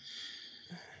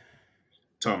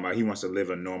 Talking about he wants to live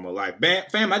a normal life.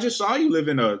 Fam, I just saw you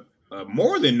living a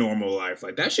more than normal life.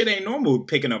 Like, that shit ain't normal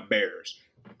picking up bears.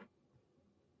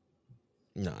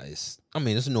 Nah, it's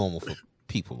normal for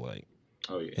people like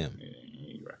Oh, yeah. Him. Yeah,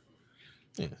 you're right.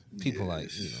 yeah, people like,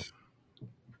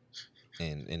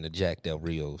 and the Jack Del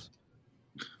Rios.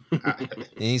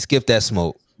 He ain't skip that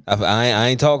smoke. I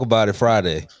ain't talk about it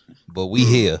Friday, but we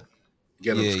here.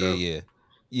 Get him, Scout.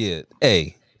 Yeah.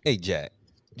 Hey, Jack.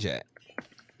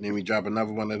 Let me drop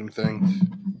another one of them things.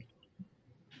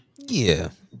 Yeah.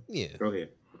 Go ahead.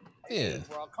 Yeah.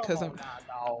 Bro, Because come on now,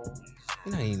 dog.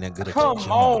 you're not even that good at Come your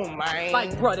job. on, man.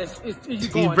 Like, bro, you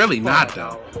going really too not,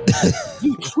 far, though. dog.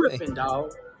 You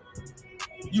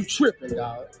tripping,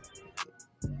 dog.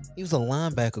 He was a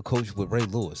linebacker coach with Ray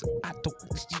Lewis. I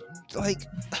don't like.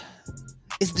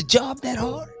 Is the job that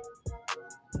hard?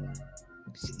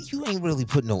 You ain't really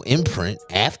put no imprint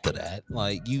after that.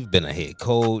 Like, you've been a head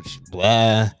coach,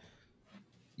 blah.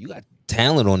 You got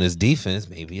talent on this defense.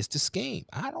 Maybe it's the scheme.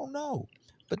 I don't know.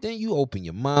 But then you open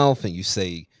your mouth and you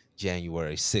say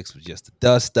January 6th was just a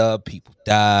dust up. People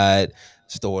died.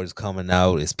 Stories coming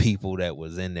out. It's people that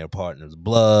was in their partner's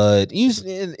blood.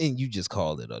 And you just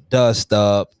called it a dust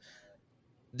up.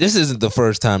 This isn't the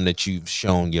first time that you've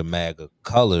shown your MAGA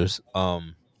colors.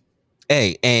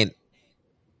 Hey, and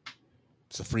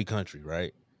it's a free country,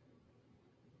 right?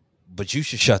 But you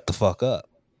should shut the fuck up.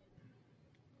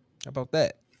 How about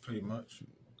that? Pretty much.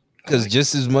 Because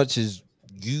just as much as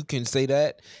you can say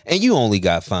that, and you only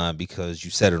got fined because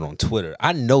you said it on Twitter.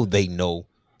 I know they know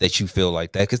that you feel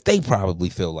like that because they probably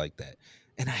feel like that.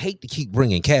 And I hate to keep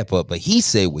bringing Cap up, but he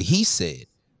said what he said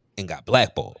and got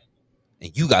blackballed.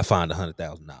 and you got fined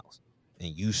 $100,000,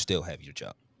 and you still have your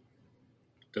job.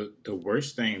 The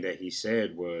worst thing that he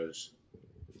said was,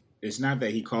 it's not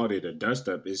that he called it a dust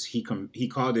up. Is he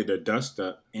called it a dust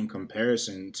up in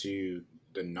comparison to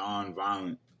the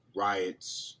non-violent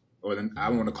riots, or I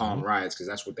don't want to call them riots because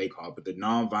that's what they call it, but the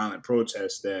non-violent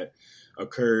protests that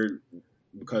occurred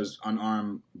because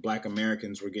unarmed Black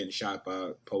Americans were getting shot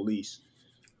by police.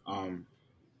 And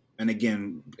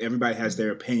again, everybody has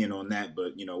their opinion on that,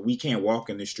 but we can't walk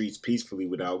in the streets peacefully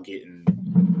without getting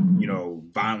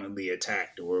violently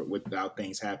attacked or without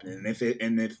things happening.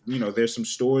 And if there's some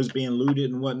stores being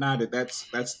looted and whatnot,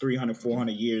 that's 300,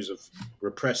 400 years of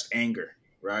repressed anger,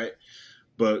 right?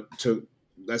 But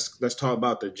let's talk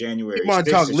about the January. You want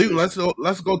to talk loot?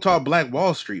 Let's go talk Black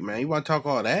Wall Street, man. You want to talk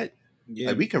all that? Yeah,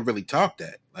 like, we can really talk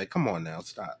that. Like, come on now,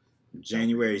 stop.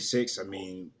 January 6th. I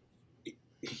mean,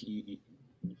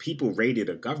 people raided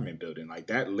a government building. Like,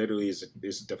 that literally is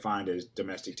defined as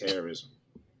domestic terrorism.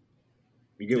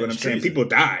 You get what I'm saying? People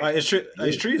die. Like, it's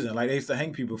treason. Like, they used to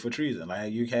hang people for treason.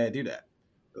 Like, you can't do that.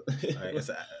 Like,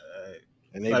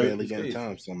 and they barely get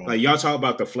time. Like, y'all talk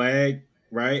about the flag,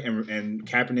 right? And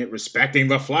Kaepernick respecting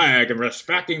the flag and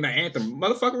respecting the anthem.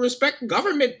 Motherfucker, respect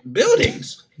government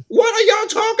buildings. What are y'all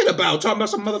talking about? Talking about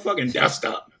some motherfucking dust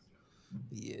up.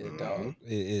 Yeah, dog.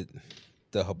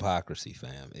 The hypocrisy,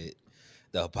 fam.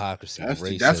 The hypocrisy.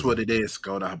 That's what it is,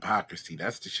 Go. The hypocrisy.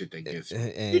 That's the shit that gets you.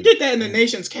 You did that in the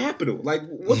nation's capital. Like,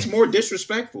 what's more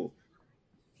disrespectful?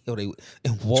 To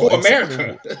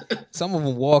America. Some of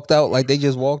them walked out like they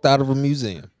just walked out of a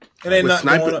museum. It ain't nothing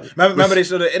going on. Remember they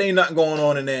said it ain't nothing going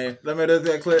on in there. Let me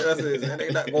that clear. That's it. It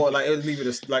ain't nothing going. Like, it was leaving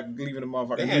the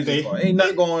motherfucking music part. Ain't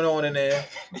nothing going on in there.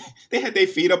 They had their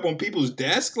feet up on people's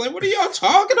desks. Like, what are y'all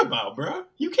talking about, bro?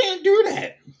 You can't do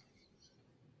that.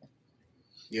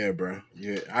 Yeah, bro.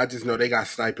 Yeah, I just know they got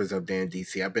snipers up there in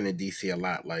DC. I've been in DC a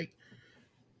lot. Like,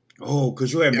 could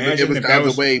you imagine if it was the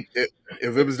other way?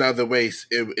 If it was the other way,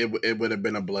 it would have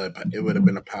been a blood. It would have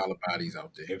been a pile of bodies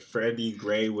out there. If Freddie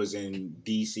Gray was in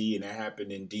DC and that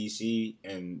happened in DC,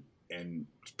 and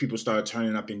people started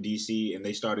turning up in DC and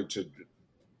they started to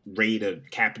raid a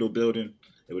Capitol building,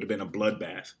 it would have been a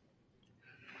bloodbath.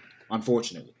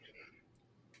 Unfortunately.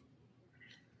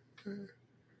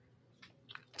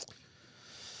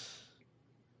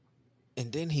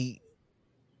 And then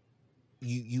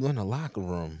you in the locker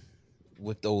room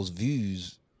with those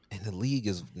views, and the league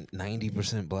is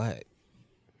 90% Black.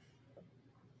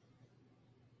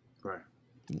 Right.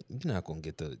 You're not gonna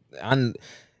get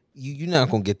you're not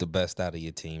gonna get the best out of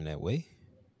your team that way.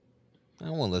 I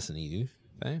don't want to listen to you,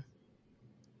 man.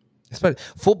 Especially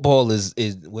football is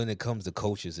when it comes to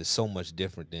coaches, is so much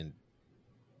different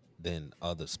than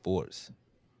other sports.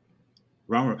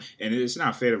 And it's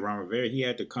not fair to Ron Rivera. He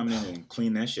had to come in and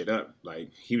clean that shit up.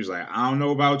 Like, he was like, I don't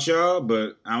know about y'all,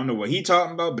 but I don't know what he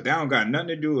talking about, but that don't got nothing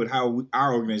to do with how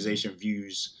our organization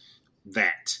views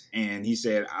that. And he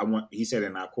said,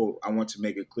 and I quote, I want to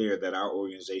make it clear that our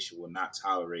organization will not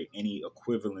tolerate any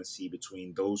equivalency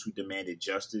between those who demanded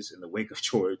justice in the wake of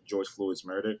George Floyd's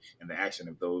murder and the action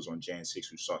of those on Jan 6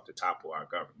 who sought to topple our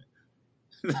government.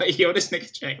 Like, yo, this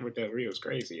nigga chatting with that real is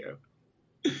crazy, yo.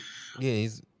 Yeah,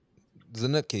 he's a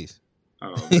nutcase.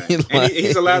 Oh, man. And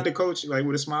he's allowed to coach, like,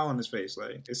 with a smile on his face.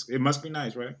 Like, it must be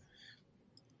nice, right?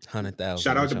 100,000.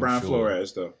 Shout out to Brian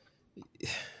Flores, though.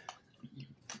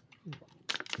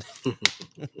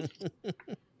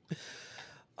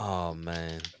 Oh,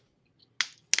 man.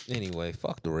 Anyway,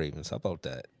 fuck the Ravens. How about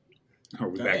that? Oh,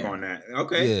 we back on that.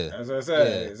 Okay. Yeah. That's what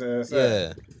I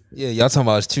said. Yeah. Y'all talking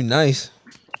about it's too nice.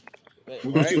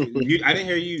 Right? I didn't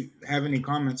hear you have any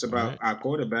comments about our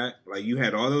quarterback. Like, you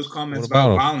had all those comments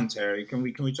about voluntary. Can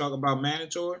we talk about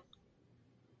mandatory?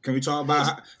 Can we talk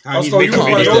about how he's making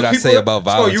comments did I say about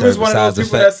voluntary? You was one of those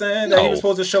people that saying that he was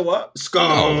supposed to show up.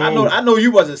 Skull. No. I know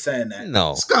you wasn't saying that.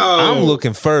 No. Skull. I'm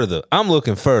looking further.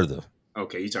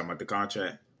 Okay, you talking about the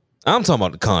contract? I'm talking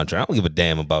about the contract. I don't give a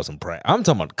damn about some practice. I'm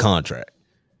talking about the contract.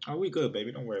 Oh, we good,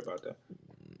 baby. Don't worry about that.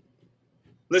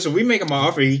 Listen, we make him an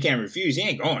offer he can't refuse. He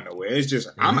ain't going nowhere. It's just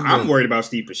I'm worried about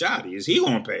Steve Bisciotti. Is he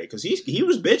going to pay? Because he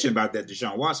was bitching about that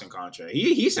Deshaun Watson contract.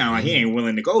 He sounded like he ain't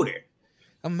willing to go there.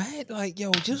 I'm mad. Like,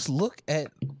 yo, just look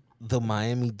at the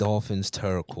Miami Dolphins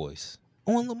turquoise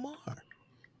on Lamar.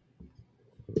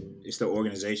 It's the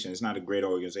organization. It's not a great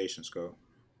organization, Sco.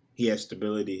 He has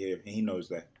stability here, and he knows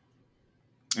that.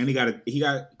 And he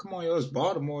got. Come on, yo, it's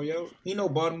Baltimore, yo. He know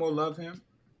Baltimore love him.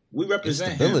 We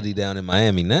represent stability down in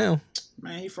Miami now.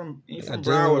 Man, he from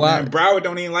Broward, man. Broward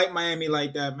don't even like Miami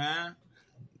like that, man.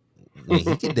 When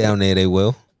he get down there, they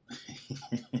will.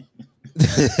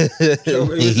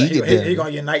 He gonna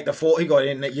unite the four. He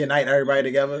gonna unite everybody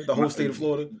together. The whole state of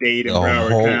Florida. Dade and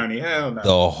Broward County. Hell no.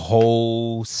 The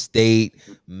whole state,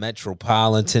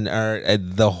 metropolitan area,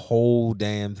 the whole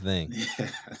damn thing.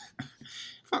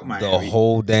 Fuck Miami. The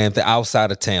whole damn thing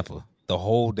outside of Tampa. The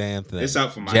whole damn thing. It's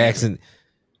up for Miami.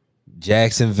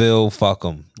 Jacksonville. Fuck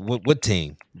them. What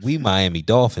team? We Miami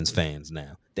Dolphins fans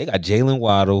now. They got Jalen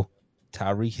Waddle,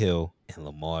 Tyreek Hill, and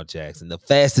Lamar Jackson, the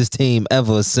fastest team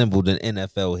ever assembled in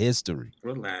NFL history.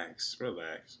 Relax.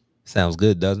 Sounds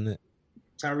good, doesn't it?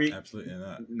 Tyreek, absolutely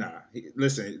not. Nah,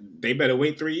 listen, they better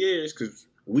wait 3 years because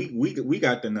we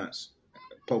got the nuts.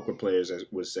 Poker players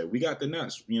would say, we got the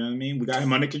nuts. You know what I mean? We got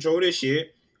him under control this year,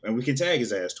 and we can tag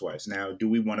his ass twice. Now, do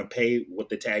we want to pay what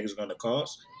the tag is going to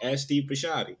cost? Ask Steve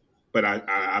Bisciotti. But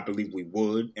I believe we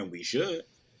would and we should.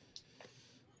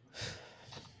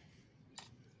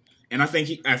 And I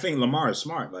think Lamar is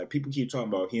smart. Like, people keep talking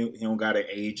about he don't got an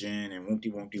agent and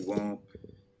won't.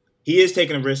 He is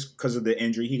taking a risk because of the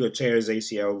injury. He could tear his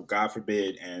ACL, God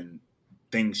forbid, and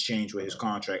things change with his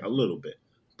contract a little bit.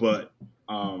 But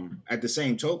at the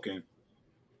same token,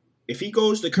 if he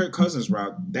goes the Kirk Cousins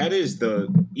route, that is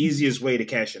the easiest way to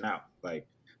cash it out. Like,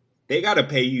 they got to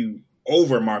pay you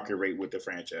over market rate with the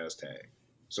franchise tag.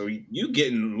 So you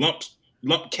getting lump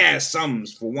cash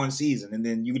sums for one season, and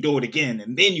then you do it again,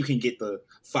 and then you can get the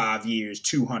 5 years,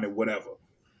 200, whatever.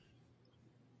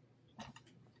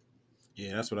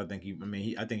 Yeah, that's what I think.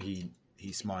 I think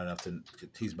he's smart enough to.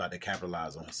 He's about to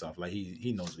capitalize on himself. Like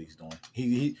he knows what he's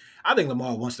doing. I think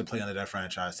Lamar wants to play under that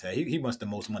franchise tag. He wants the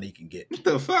most money he can get. What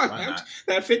the fuck?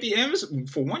 That 50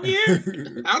 M's for 1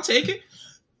 year? I'll take it.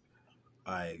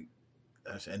 Like,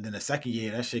 and then the second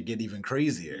year, that shit get even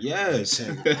crazier. Yes.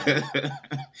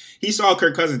 He saw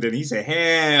Kirk Cousins, then he said,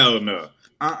 "Hell no,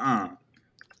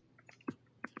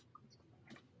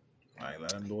 Like,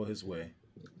 let him go his way.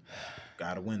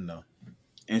 Gotta win though,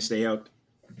 and stay out."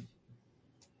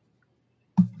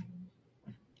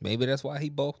 Maybe that's why he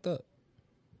bulked up.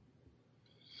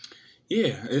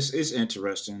 Yeah, it's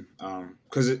interesting.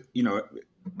 Because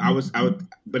I would,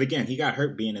 but again, he got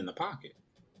hurt being in the pocket.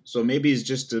 So maybe it's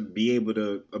just to be able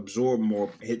to absorb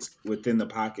more hits within the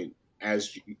pocket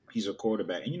as he's a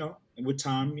quarterback. And, with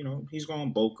time, he's going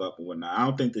to bulk up and whatnot. I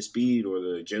don't think the speed or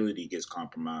the agility gets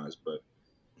compromised, but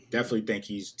definitely think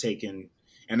he's taken.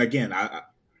 And again,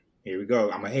 here we go.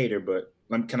 I'm a hater, but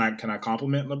can I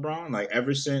compliment LeBron? Like,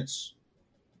 ever since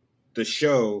the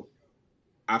show,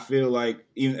 I feel like,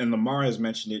 and Lamar has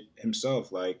mentioned it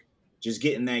himself, like, just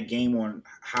getting that game on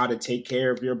how to take care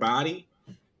of your body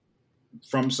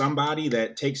from somebody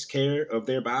that takes care of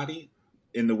their body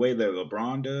in the way that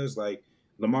LeBron does. Like,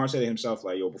 Lamar said it himself,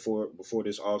 like, yo, before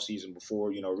this offseason,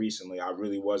 recently, I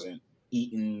really wasn't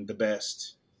eating the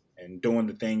best and doing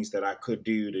the things that I could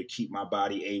do to keep my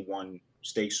body A1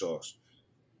 steak sauce.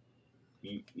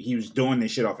 He was doing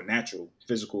this shit off of natural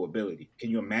physical ability. Can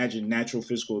you imagine natural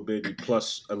physical ability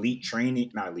plus elite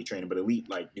training, not elite training, but elite,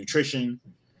 like, nutrition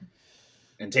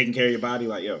and taking care of your body?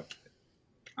 Like, yo,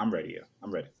 I'm ready.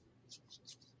 I'm ready.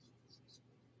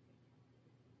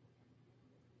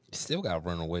 Still got to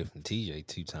run away from TJ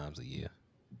 2 times a year.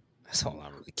 That's all I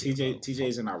really care about.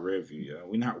 TJ's in our rear view, yo.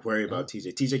 We're not worried about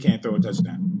TJ. TJ can't throw a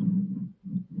touchdown.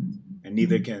 And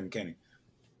neither can Kenny.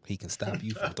 He can stop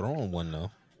you from throwing one,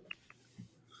 though.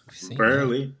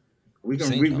 Barely.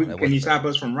 Can you stop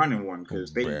us from running one?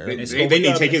 Because they need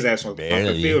to take his ass off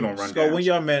the field on run So downs. when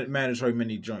y'all mandatory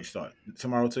mini joint start?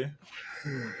 Tomorrow too?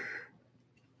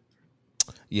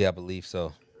 Yeah, I believe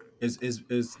so. Is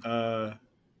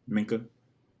Minka?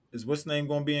 Is what's name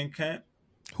going to be in camp?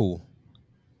 Who?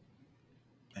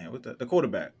 Man, what the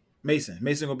quarterback? Mason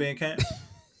going to be in camp?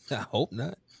 I hope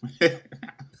not. I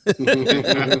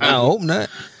hope not.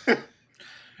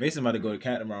 Mason about to go to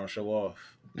camp tomorrow and show off.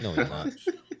 No, he's not.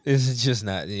 This is just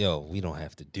not. Yo, we don't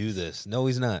have to do this. No,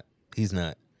 he's not. He's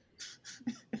not.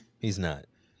 He's not.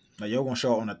 Now y'all gonna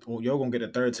show out y'all gonna get the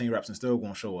 13 reps and still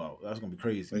gonna show out. That's gonna be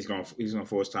crazy. He's gonna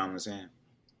force time in his hand.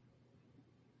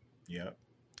 Yeah.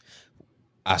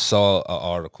 I saw an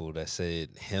article that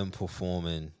said him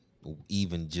performing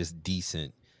even just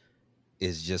decent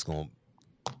is just going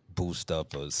to boost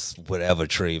up whatever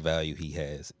trade value he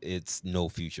has. It's no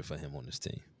future for him on this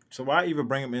team. So why even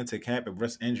bring him into camp if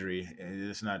risk injury and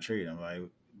it's not trade him? Like,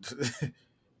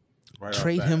 right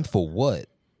trade him for what?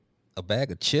 A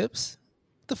bag of chips?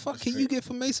 What the fuck can you get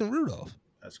from Mason Rudolph?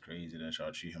 That's crazy that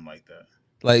y'all treat him like that.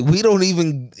 Like, we don't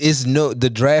even.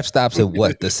 The draft stops at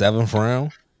what? The 7th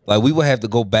round. Like, we would have to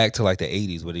go back to like the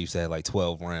 80s where they used to have like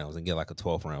 12 rounds and get like a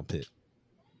 12th round pick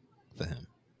for him.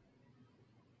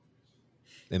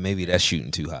 And maybe that's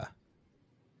shooting too high.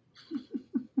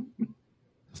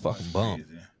 fucking bum.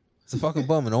 Crazy. It's a fucking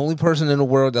bum. And the only person in the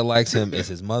world that likes him is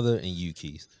his mother and you,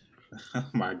 Keith. Oh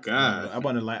my God. I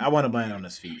want to land on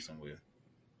his feet somewhere.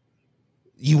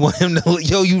 You want him to,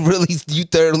 you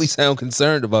thoroughly sound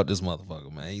concerned about this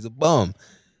motherfucker, man. He's a bum.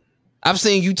 I've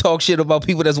seen you talk shit about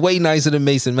people that's way nicer than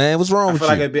Mason, man. What's wrong with you?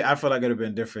 I feel like it'd have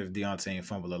been different if Deontay ain't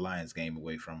fumbled the Lions game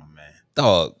away from him, man.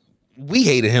 Dog, we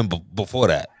hated him before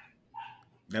that.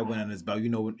 That went on his belt.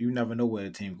 You never know where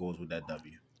the team goes with that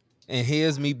W. And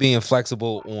here's me being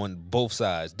flexible on both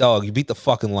sides. Dog, you beat the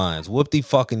fucking Lions. Whoop de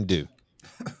fucking do.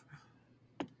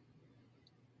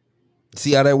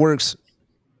 See how that works?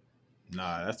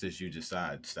 Nah, that's just you just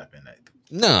sidestepping that.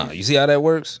 Nah, you see how that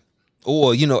works?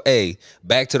 Or,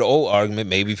 back to the old argument,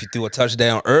 maybe if you threw a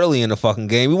touchdown early in the fucking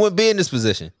game, we wouldn't be in this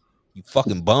position. You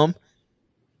fucking bum.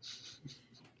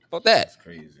 How about that? That's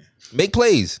crazy. Make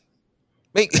plays.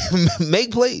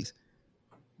 Make plays.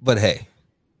 But hey,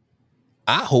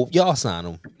 I hope y'all sign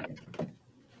him.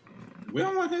 We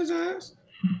don't want his ass.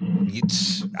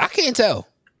 I can't tell.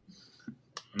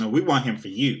 No, we want him for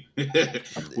you.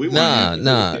 Nah.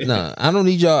 I don't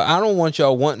need y'all. I don't want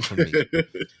y'all wanting for me.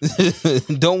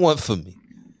 Don't want for me.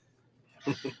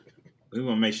 We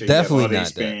want to make sure Definitely you have all the not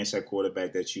experience at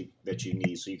quarterback that you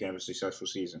need, so you can have a successful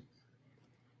season.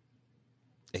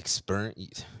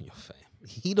 Experience.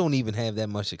 He don't even have that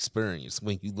much experience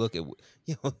when you look at.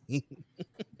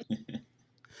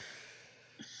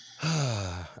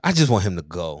 I just want him to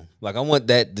go. Like, I want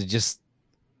that to just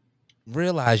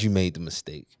realize you made the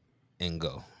mistake and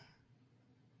go.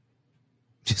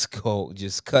 Just go.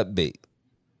 Just cut bait.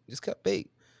 Just cut bait.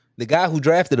 The guy who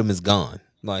drafted him is gone.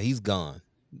 Like, he's gone.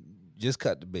 Just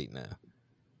cut the bait now.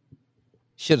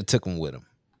 Should have took him with him.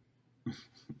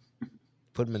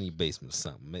 Put him in your basement or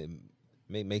something.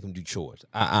 Make him do chores.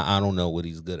 I don't know what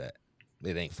he's good at.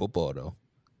 It ain't football though.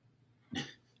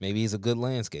 Maybe he's a good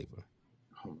landscaper.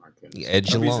 Oh my goodness. He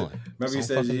edged your lawn. Remember you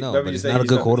said but he's not a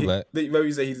good quarterback. Remember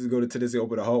you said he just go to Tennessee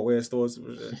open a hardware stores.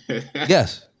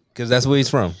 Yes, because that's where he's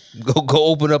from. Go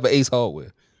open up an Ace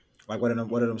Hardware. Like one of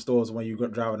them stores when you go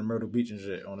driving to Myrtle Beach and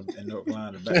shit in North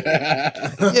Carolina.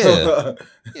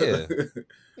 Yeah.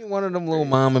 One of them little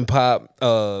mom and pop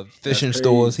fishing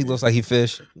stores. He looks like he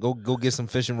fish. Go get some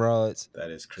fishing rods. That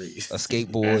is crazy. A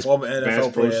skateboard. Former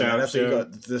NFL player. Shop, that's how you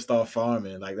got to start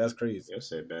farming. Like, that's crazy.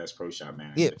 That's a Bass Pro Shop,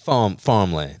 man. Yeah,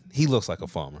 farmland. He looks like a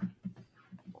farmer.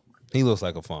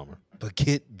 But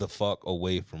get the fuck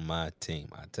away from my team.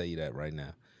 I tell you that right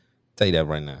now.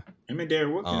 I mean,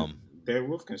 Derek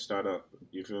Wolf can start up.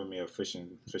 You feel me? A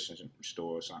fishing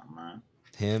store or something, man.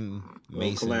 Him,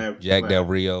 Mason, collab. Jack Del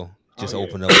Rio. Just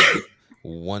open up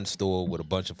one store with a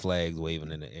bunch of flags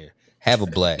waving in the air. Have a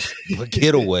blast, but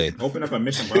get away. Open up a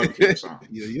Mission Barbecue or something.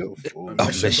 Yo,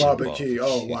 Mission barbecue.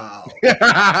 Oh wow.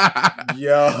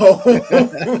 Yo.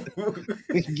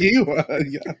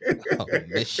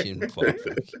 Mission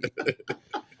barbecue.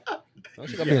 Don't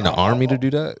you gotta be in the army to do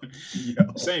that?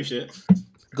 Yo. Same shit.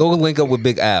 Go link up with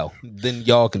Big Al. Then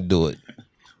y'all can do it.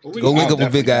 Go link up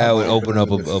with Big Al and open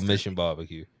up a Mission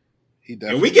Barbecue.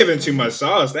 And we giving too much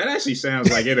sauce. That actually sounds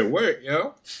like it'll work,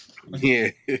 yo.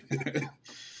 Yeah.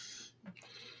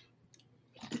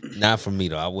 Not for me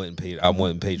though. I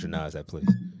wouldn't patronize that place.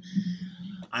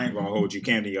 I ain't gonna hold you.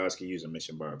 Camden Yards can use a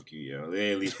Mission Barbecue, yo.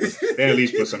 They at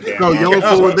least put some damn. Go, you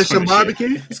don't with Mission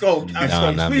Barbecue? Let's go.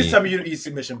 Please tell me you don't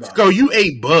eat Mission Barbecue. Go, you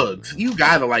ate bugs. You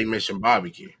gotta like Mission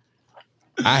Barbecue.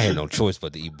 I had no choice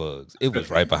but to eat bugs. It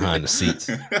was right behind the seats.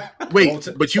 Wait,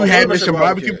 but you had Mission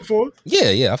Barbecue before?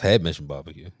 Yeah, I've had Mission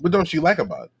Barbecue. What don't you like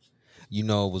about it? You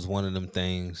know, it was one of them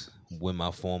things when my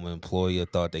former employer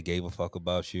thought they gave a fuck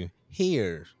about you.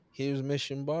 Here's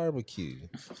Mission Barbecue.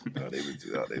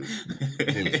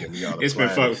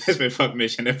 It's been fuck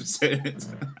Mission ever since.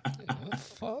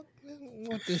 Fuck,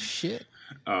 what this shit?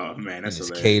 Oh man, that's it's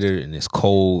catered and it's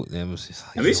cold. And it was just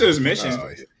like, at least it was Mission.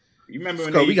 You remember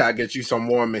when we gotta get you some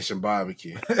more Mission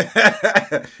Barbecue.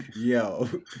 Yo,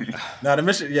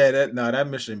 that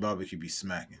Mission Barbecue be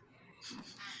smacking.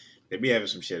 They be having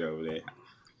some shit over there.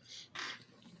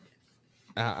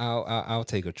 I'll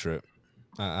take a trip.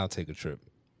 I'll take a trip.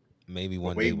 Maybe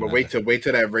one day. But wait till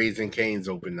that Raising Cane's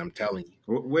open. I'm telling you.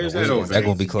 Where's that open? Is that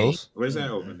gonna be close? Where's that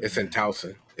open? It's in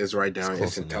Towson. It's right down.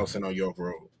 It's in Towson on York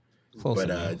Road. Close but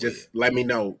enough. Just let me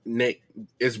know, Nick.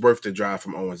 It's worth the drive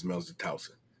from Owens Mills to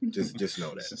Towson. Just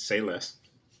know that. Say less.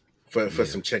 For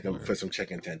some chicken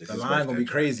tenders. The line gonna be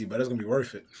crazy, but it's gonna be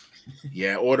worth it.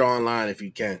 Yeah, order online if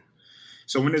you can.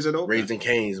 So when is it open? Raising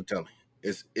Cane's, I'm telling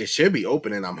you. It should be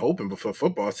open, and I'm hoping before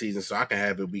football season so I can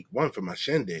have it week 1 for my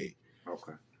shindig.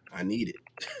 Okay. I need it.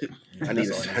 I need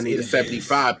a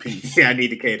 75 piece. Yeah, I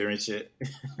need the catering shit.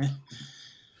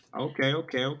 Okay.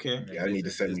 Yeah, I need the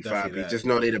It's 75 definitely piece. that. Just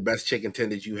know they the best chicken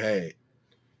tenders you had.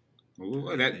 Ooh,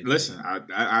 listen,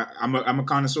 I'm a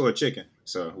connoisseur of chicken,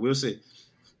 so we'll see.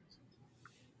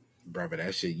 Brother,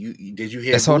 that shit. Did you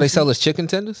hear? That's all they Boosie? sell is chicken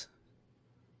tenders.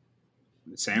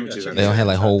 Sandwiches. chicken They don't have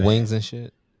like sandwich, whole I think. wings and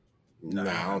shit. Nah, I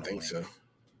don't no think so.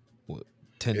 What, It's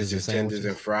tenders and just tenders and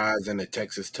sandwiches. fries and a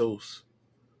Texas toast.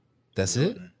 That's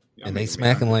it. Y'all And they making me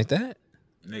smacking hungry. like that.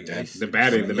 Nigga, That's The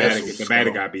batter Missiles.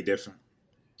 gotta be different.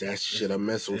 That shit a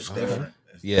missile It's stuff. different.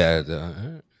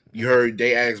 Yeah. You heard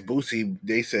they asked Boosie.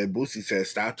 Boosie said,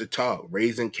 "Stop the talk.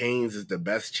 Raising Cane's is the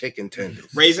best chicken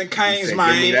tenders." Raising He Cane's, said, "Give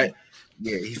me man. that."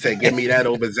 Yeah, he said, "Give me that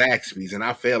over Zaxby's," and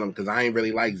I failed him because I ain't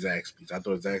really like Zaxby's. I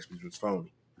thought Zaxby's was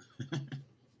phony.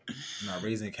 No,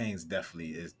 Raising Cane's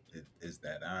definitely is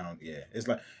that. I don't. Yeah, it's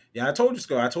like I told you,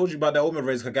 Scott. I told you about that oatmeal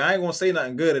raisin. Cause I ain't gonna say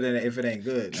nothing good if it ain't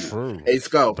good. True. Hey,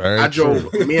 Sco, Very I drove.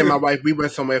 true. Me and my wife, we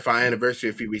went somewhere for our anniversary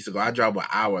a few weeks ago. I drove an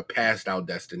hour past our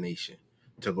destination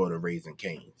to go to Raising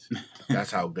Cane's.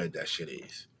 That's how good that shit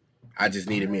is. I just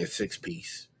needed me a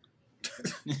 6-piece.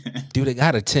 Dude, they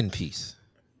got a 10-piece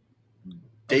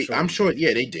I'm sure.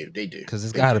 Yeah, they do. They do. because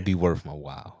it's They got to do. be worth my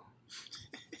while.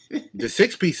 The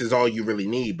 6-piece is all you really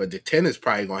need, but the 10 is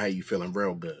probably gonna have you feeling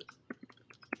real good.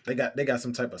 They got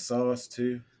some type of sauce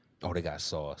too. Oh, they got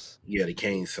sauce. Yeah, the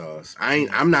cane sauce.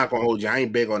 I'm not gonna hold you. I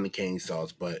ain't big on the cane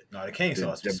sauce, but No, the cane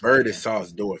sauce. the Birdie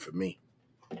sauce do it for me.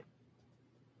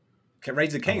 Can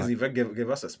Raising Cane's even give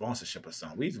us a sponsorship or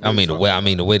something?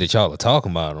 The way that y'all are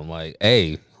talking about them, like,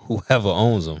 hey, whoever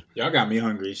owns them, Y'all got me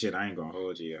hungry. Shit, I ain't gonna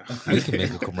hold you. we can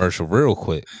make a commercial real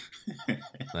quick. Like,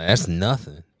 that's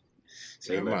nothing.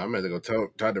 Say I'm that. gonna go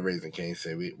talk to Raising Cane.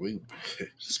 Say we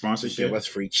Sponsorship. give us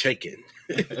free chicken.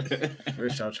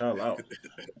 Rich shout y'all out.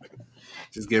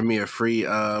 Just give me a free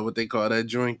what they call that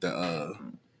joint, the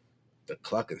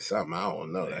cluck and something. I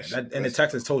don't know that shit. And the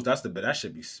Texas toast, that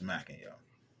should be smacking, yo.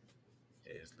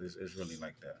 It's really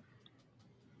like that.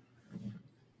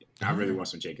 I really want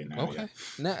some chicken now. Okay. Yeah.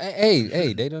 Now,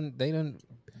 hey, they done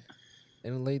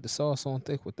laid the sauce on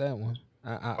thick with that one.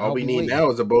 All we need now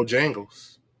is a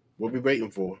Bojangles. What we waiting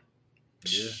for?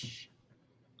 Yeah.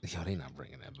 Yo, they not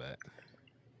bringing that back.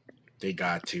 They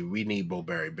got to. We need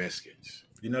Bowberry biscuits.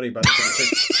 You know they about to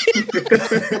put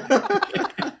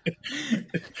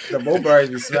the Bowberries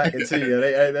be smacking too,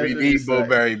 yo. We need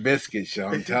Bowberry biscuits, yo.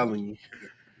 I'm telling you.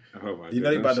 Oh my You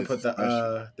know they about to Those put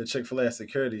shits the Chick-fil-A at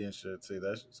security and shit too.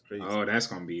 That's just crazy. Oh, that's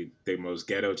gonna be the most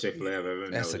ghetto Chick-fil-A I've ever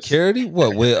That noticed. security?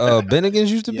 What, where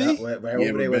Bennigan's used to yeah, be? right Yeah,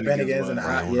 over there where with Bennigan's Bennigan's and was. the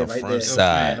Right on yeah, the right front there.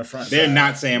 side. On the front They're side.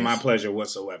 not saying my pleasure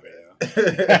whatsoever. Nah.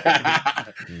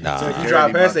 So if you Security drive past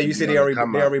about that, to you see be they on the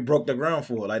come up. already broke the ground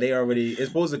for it. Like it's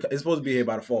supposed to be here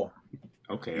by the fall.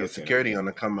 Okay. Yeah, okay. security on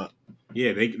the come up.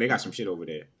 Yeah, they got some shit over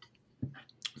there.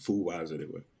 Food wise,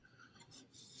 anyway.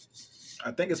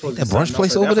 I think it's supposed That to be brunch something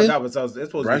place else. over I there? forgot what else. It's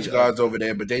supposed to Brunch be guards over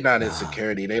there, but they not in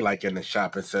security. They like in the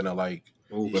shopping center, like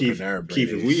Oh, whipping Keith, their if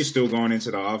we bread. are still going into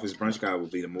the office, brunch guy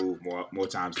would be the move more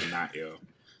times than not, yo.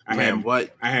 Man,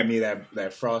 what? I had me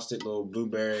that frosted little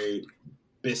blueberry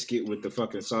biscuit with the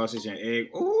fucking sausage and egg.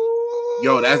 Ooh.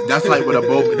 Yo, that's like what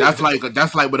a that's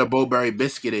like what a Bowberry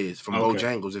biscuit is from Okay.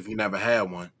 Bojangles. If you never had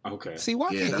one, Okay. See, why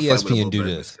yeah, can't that's like what a ESPN do Bowberry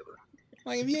this? biscuit is.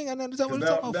 Like, if you ain't got nothing to talk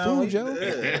Cause about, food, Joe.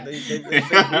 they fake news.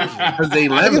 Because they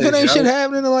Like, if it lemons, ain't yo. shit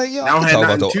happening, they're like, yo, They I don't can have talk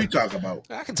about nothing the to talk about.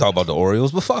 I can talk about the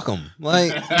Orioles, but fuck them.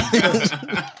 Like,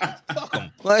 fuck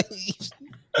them. Like,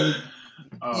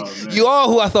 Oh, man. you are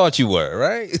who I thought you were,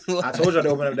 right? I told y'all to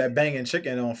open up that banging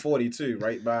chicken on 42,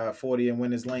 right by 40 and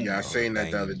Winners Lane. Yeah, I seen that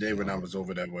the dang. other day when I was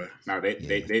over that way. No, they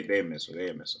miss her.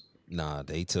 They miss her. Nah,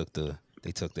 they took the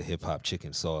hip hop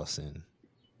chicken sauce and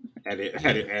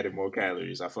Added more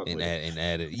calories. I fuck with it.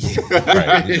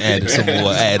 added some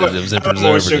more additives and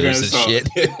More sugar preservatives and salt. shit.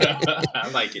 I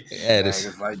like it. Added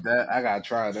It's like that. I gotta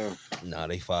try them. Nah,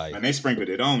 they fire. And they sprinkled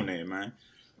it on there, man.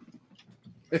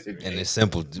 And it's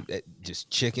simple, just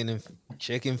chicken,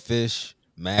 fish,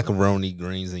 macaroni,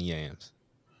 greens, and yams.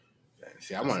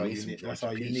 See, I want to eat some That's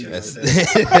all Georgia you need. pizza.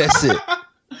 That's that's it.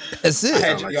 That's it.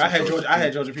 I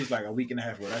had Georgia Peach like a week and a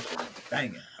half ago. That's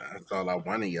banging. That's all I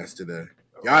wanted yesterday.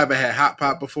 Y'all ever had hot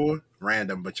pot before?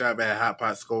 Random, but y'all ever had hot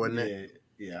pot score in there?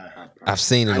 Yeah. I've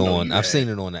seen it I know on. you I've have. seen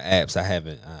it on the apps. I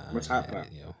haven't. What's I Hot haven't,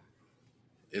 Pot? you know.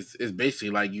 It's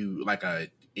basically like a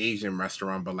Asian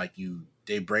restaurant, but like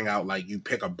they bring out like you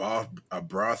pick a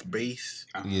broth base,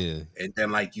 Yeah. and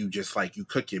then like you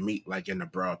cook your meat like in the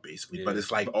broth basically, but Yeah.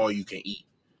 it's like all you can eat.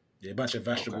 Yeah, a bunch of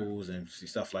vegetables and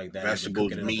stuff like that. Vegetables,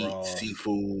 Cooking in the meat, broth.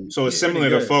 seafood. So it's Yeah. similar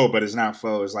to good. pho, but it's not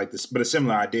pho. It's like this, but a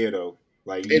similar idea though.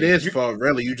 Like It is for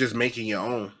really you just making your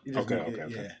own. You just Okay, make it-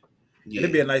 okay. Yeah. Yeah.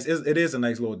 It'd be a nice. It is a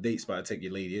nice little date spot to take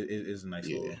your lady. It is a nice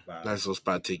little vibe. Nice little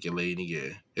spot to take your lady. Yeah,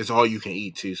 it's all you can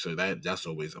eat too, so that's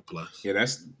always a plus. Yeah,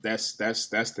 that's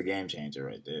the game changer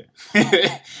right there.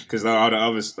 Because all the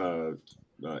other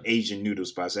Asian noodle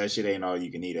spots, that shit ain't all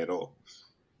you can eat at all.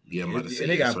 Yeah, I'm about to say,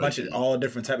 and they got a so bunch of all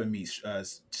different type of meats: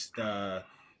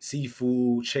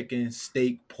 seafood, chicken,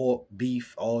 steak, pork,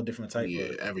 beef, all different type.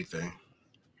 Yeah, everything.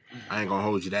 I ain't gonna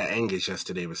hold you. That Angus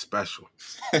yesterday was special.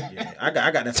 Yeah, I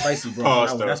got that spicy bro.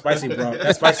 Pause, that though. spicy bro.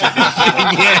 That spicy bro.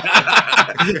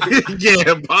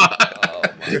 Yeah, but Oh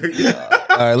my god.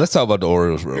 All right, let's talk about the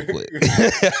Orioles real quick.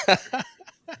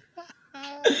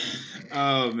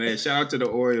 Oh man, shout out to the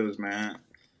Orioles, man.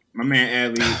 My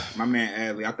man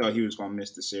Adley, I thought he was gonna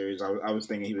miss the series. I was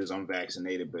thinking he was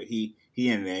unvaccinated, but he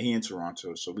in there. He in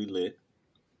Toronto, so we lit.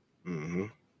 mm-hmm.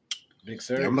 Big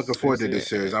series. Yeah, I'm looking forward to this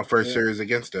series. Our first series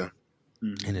against them.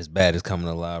 And as bad as coming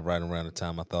alive right around the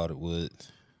time I thought it would.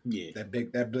 Yeah. That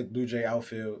big Blue Jay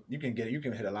outfield. You can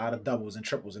hit a lot of doubles and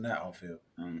triples in that outfield.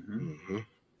 Mm-hmm. Mm-hmm.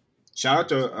 Shout out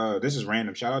to this is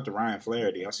random. Shout out to Ryan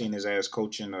Flaherty. I seen his ass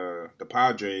coaching the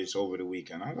Padres over the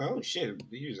weekend. I was like, oh shit,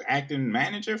 he was acting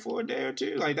manager for a day or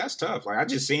two. Like that's tough. Like I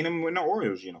just seen him in the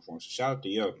Orioles uniform. So shout out to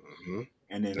yo. Mm-hmm.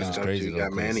 And then That's It's crazy, crazy. though, You got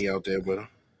 'cause- Manny out there with him.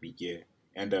 yeah.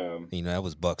 And You know, that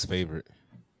was Buck's favorite.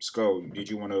 Skull, did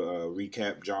you want to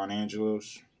recap John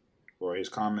Angelos or his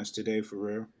comments today for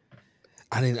real?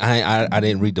 I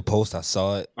didn't read the post. I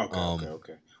saw it.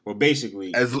 Okay. Well,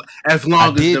 basically, As I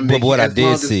long as did, the but what I as long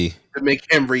did as see, the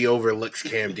McHenry overlooks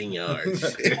Camden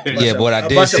Yards. yeah, but what I A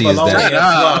did bunch of see is bologna that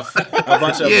and fluff. A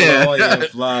bunch of Yeah. bologna and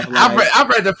fluff. I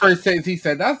read the first sentence he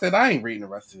said. I said I ain't reading the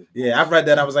rest of it. Yeah, I've read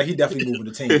that. I was like, he definitely moving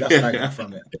the team. That's what I got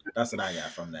from it. That's what I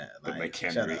got from that. Like,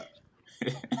 McHenry. shut up.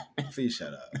 Please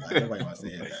shut up. Like, nobody wants to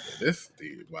hear that. This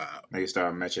dude, wow. they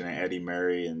started mentioning Eddie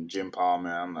Murray and Jim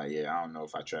Palmer. I'm like, yeah, I don't know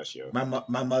if I trust you. My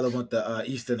mother went to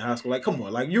Eastern High School. Like, come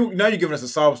on, like you're giving us a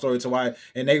sob story to why,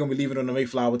 and they gonna be leaving on the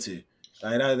Mayflower too.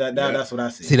 Like that's what I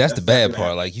see. see that's the bad exactly part.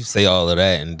 what Like you say all of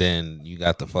that, and then you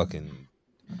got the fucking happened.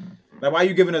 Like, why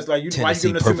you giving us like you? Why you Tennessee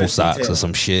giving us too purple much socks detail? or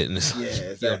some shit. And it's Yeah, like, yo,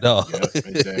 exactly. dog. Yeah,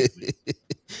 exactly.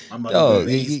 My mother Dog, went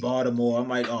to he- East Baltimore. I'm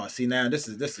like, oh, see now this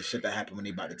is the shit that happened when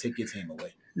they about to take your team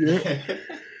away. Yeah.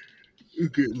 You're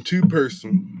getting too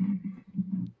personal.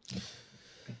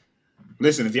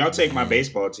 Listen, if y'all take my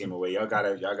baseball team away, y'all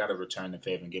gotta return the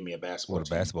favor and give me a basketball. What a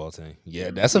team. basketball team.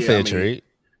 Yeah, that's a Yeah, fair I mean, trade.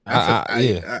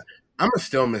 Yeah. I'm gonna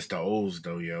still miss the O's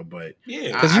though, yo. But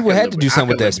Yeah, Because I you would can have live to with- do I something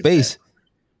with can that live with space.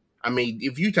 I mean,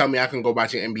 if you tell me I can go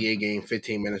watch an NBA game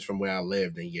 15 minutes from where I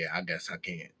live, then yeah, I guess I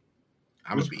can.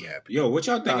 I'm gonna be happy. yo, what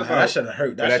y'all think Nah, about that should have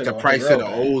hurt. That But at shit the gonna price hurt of the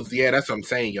real bad. O's, yeah, that's what I'm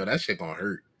saying, yo. That shit gonna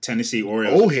hurt. Tennessee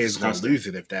Orioles? Old heads gonna Disgusting. lose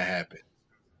it if that happened.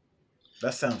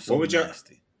 That sounds so What would y'all-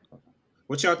 nasty.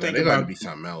 What y'all Yeah, think they're gonna about? be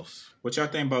something else. What y'all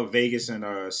think about Vegas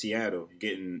and Seattle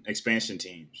getting expansion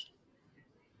teams?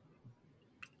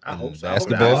 I hope so.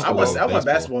 Basketball? I want Baseball.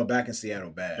 basketball back in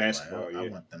Seattle bad. Basketball, Like, I yeah.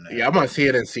 want them to. Yeah, I'm gonna see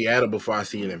it in Seattle before I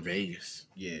see it in Vegas.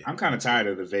 Yeah. I'm kind of tired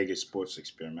of the Vegas sports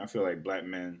experiment. I feel like black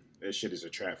men, that shit is a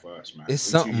trap for us, man. It's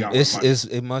We too something. young for money.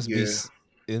 It must be. Yeah.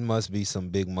 It must be some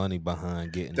big money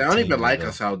behind getting. They the don't team even like together.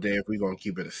 us out there if we gonna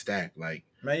keep it a stack. Like,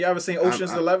 Man, you ever seen Ocean's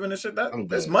I'm- 11 and shit? I'm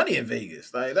There's good. money in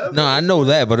Vegas. Like that's No, I know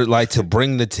that, but like to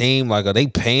bring the team, like, are they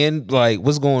paying? Like,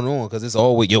 what's going on? Because it's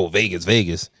always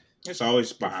Vegas. It's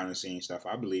always behind the scenes stuff.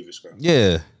 I believe it's good.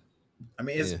 Yeah, I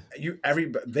mean, it's Yeah.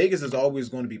 Vegas is always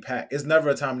going to be packed. It's never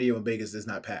a time of the year when Vegas is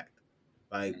not packed.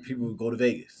 Like people go to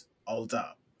Vegas all the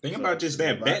time. Think So, about just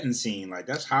that like- betting scene. Like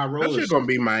that's high that's rollers. just gonna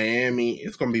be Miami.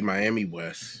 It's gonna be Miami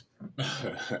West.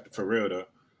 For real though,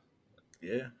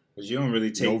 Yeah. because you don't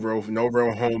really take. No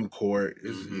real home court.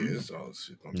 It's, Mhm. yeah, it's all it's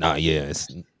gonna be, nah, yeah, it's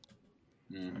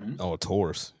Mhm. a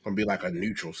tourist. gonna be like a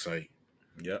neutral site.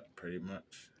 Yep. Pretty much.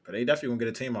 But they definitely gonna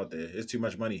get a team out there. It's too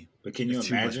much money. But can you It's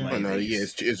too much imagine? money. Oh, no,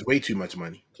 Vegas. yeah, it's way too much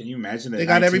money. Can you imagine They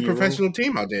got every professional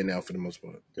team out there now for the most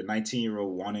part. the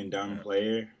 19-year-old one and done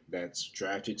player that's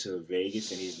drafted to Vegas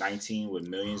and he's 19 with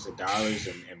millions of dollars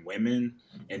and women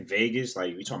in Vegas.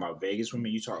 Like we talking about Vegas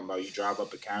women, you talking about you drive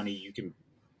up a county,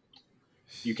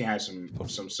 you can have some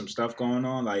stuff going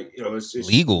on. Like it's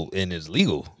Legal and it's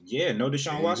legal. Yeah, no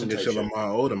Deshaun You Watson can type get shit. Lamar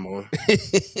Odom on.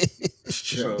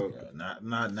 So- not.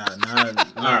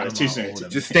 All right, 2 cents.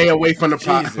 Just stay away from the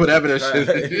pot, Jesus whatever that shit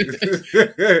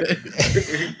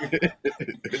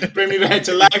is. Bring me back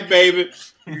to life, baby.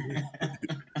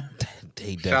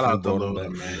 They Shout out to definitely brought him Lil,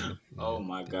 back. man. Oh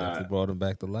my They definitely god. brought him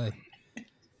back to life.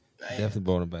 Definitely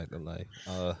brought him back to life.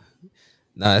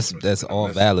 Nah, that's all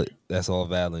valid. That's all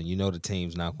valid. You know the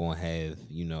team's not going to have,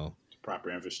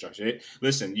 proper infrastructure.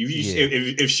 Listen, Yeah.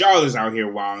 if Charlotte's out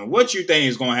here wilding, what you think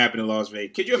is going to happen in Las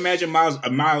Vegas? Could you imagine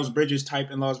Miles Bridges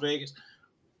type in Las Vegas?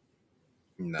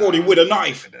 Nah. 40 with a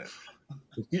knife.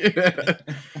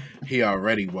 He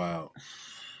already wild.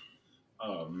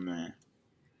 Oh man.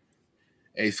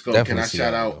 Hey, Scope, Definitely can I shout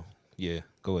Seattle, out? though. Yeah,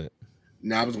 go ahead.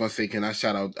 No, I was gonna say, can I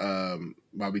shout out?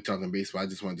 While we talking baseball, I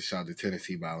just wanted to shout out the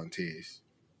Tennessee Volunteers.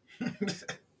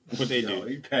 What they do?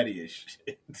 He petty as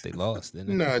shit. They lost,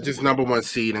 didn't they? No, just number one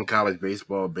seed in college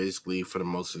baseball, basically for the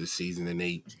most of the season, and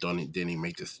they didn't even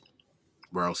make this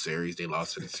World Series. They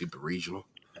lost to the Super Regional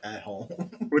At home.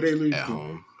 What they lose at to?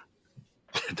 home.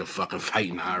 The fucking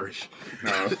fighting Irish.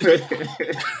 No.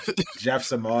 Jeff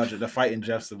Samardzija, the fighting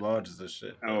Jeff Samardzija and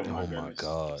shit. Oh Oh my goodness.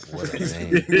 God, what a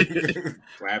name!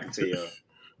 What happened to you?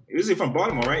 Is he from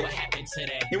Baltimore, right? What happened to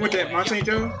that He went to Mount St.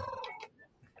 Joe?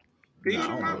 Did he Nah, I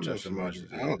from don't know Mount- Jeff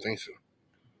Samardzija. I don't think so.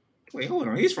 Wait, hold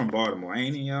on. He's from Baltimore,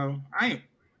 ain't he, yo? Am I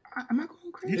going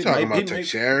crazy? You He talking might- about he might-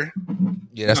 Teixeira?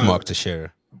 Yeah, that's No. Mark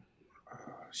Teixeira, Oh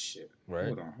shit! right?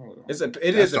 Hold on. It That's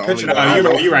is a the picture. only of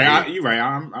one. You're right. Irish. You're right.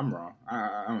 I'm wrong.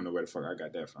 I don't know where the fuck I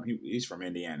got that from. He's from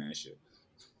Indiana and shit.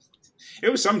 It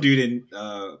was some dude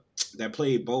that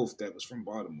played both that was from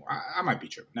Baltimore. I might be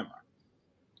tripping. Never mind.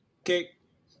 Okay.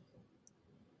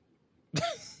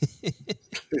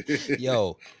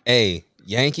 Yo, hey,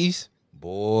 Yankees,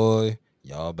 boy,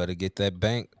 y'all better get that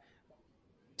bank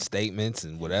statements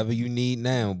and whatever you need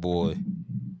now, boy.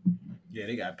 Yeah,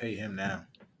 they gotta pay him now.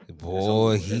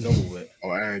 Boy, It's over with.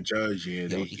 Oh, Aaron Judge, yeah,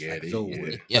 Yo, he's like so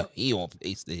weird. he on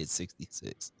pace to hit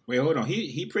 66. Wait, hold on.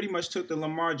 He pretty much took the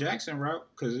Lamar Jackson route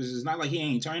because it's not like he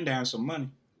ain't turned down some money.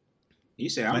 He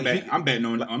said, "I'm Like, betting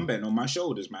on my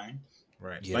shoulders, man."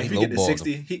 Right. Yeah, Like they if he get to lowballed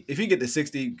 60, if he get to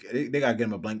 60, they gotta get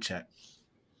him a blank check.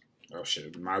 Oh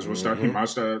shit! Might as well start. He might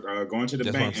start going to the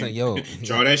That's what bank. I'm saying, and yo.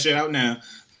 draw that shit out now.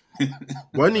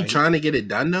 Wasn't he Like, trying to get it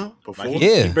done though? Before? Like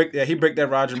Yeah. he break that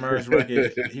Roger Maris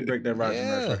record. He break that Roger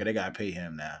Maris Yeah. record. They gotta pay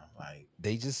him now. Like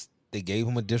They gave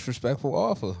him a disrespectful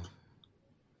offer.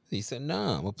 He said,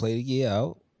 "Nah, I'm gonna play the year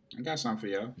out. I got something for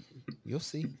y'all. You'll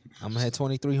see. I'm gonna have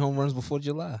 23 home runs before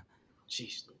July."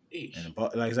 Jeez, Louise. and the ball,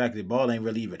 like exactly, the ball ain't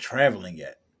really even traveling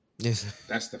yet. Yes.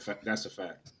 That's the fact.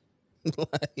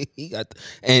 Like, he got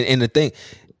and the thing,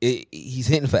 he's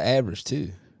hitting for average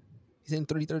too. He's hitting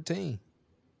 313.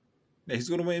 Yeah, he's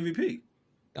gonna win MVP.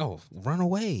 Oh, run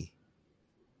away! He's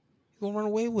gonna run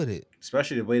away with it.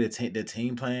 Especially the way the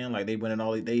team playing, like they winning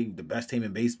all they the best team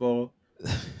in baseball.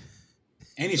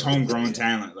 And he's homegrown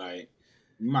talent. Like,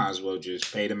 you might as well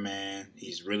just pay the man.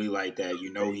 He's really like that.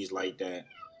 You know he's like that.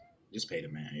 Just pay the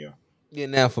man, yo. Yeah.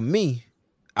 Now for me,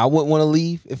 I wouldn't want to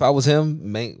leave if I was him.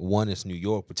 One, it's New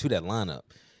York, but two, that lineup,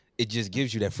 it just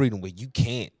gives you that freedom where you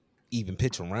can't even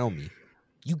pitch around me.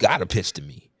 You gotta pitch to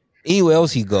me. Anywhere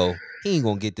else he go, he ain't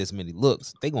gonna get this many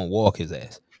looks. They gonna walk his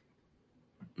ass.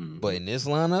 But in this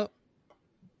lineup,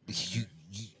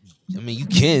 you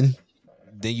can.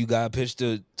 Then you gotta pitch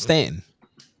to Stanton.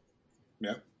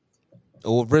 Yep.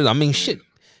 Or really, I mean, shit.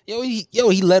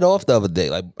 He let off the other day.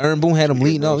 Like Aaron Boone had him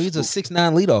leading off. He's a 6'9"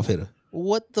 leadoff hitter.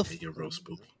 What the? You're real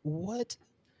spooky. What?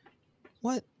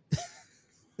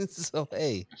 So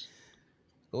hey,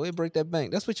 go ahead, break that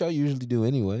bank. That's what y'all usually do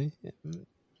anyway.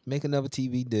 Make another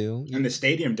TV deal. And the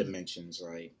stadium dimensions,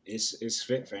 like, it's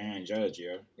fit for Aaron Judge,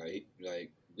 yo.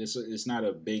 Like this, it's not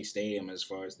a big stadium as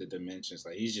far as the dimensions.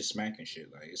 Like, he's just smacking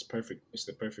shit. Like, it's perfect. It's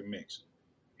the perfect mix.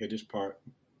 Hit this part,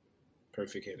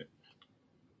 perfect hitter.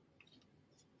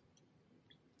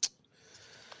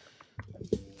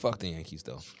 Fuck the Yankees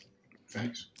though.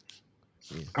 Thanks.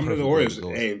 Yeah, Come to the perfect way Warriors. to go.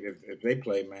 Hey, if they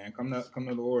play, man, come to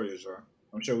the Warriors, bro.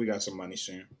 I'm sure we got some money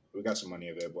soon. We got some money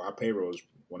available. Our payroll is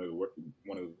one of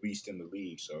the least in the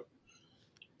league. So if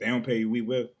they don't pay you, we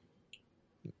will.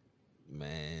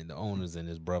 Man, the owners and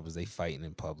his brothers, they fighting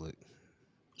in public.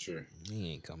 Sure.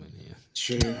 He ain't coming here.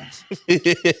 Sure.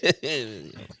 He's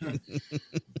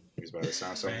about to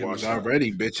sound something Man, washed He's up.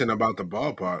 already bitching about the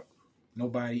ballpark.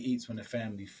 Nobody eats when the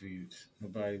family feuds.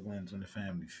 Nobody wins when the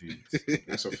family feuds.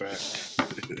 That's a fact.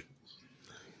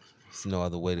 There's no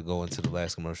other way to go into the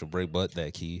last commercial break but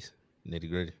that, Keys. Nitty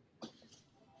gritty.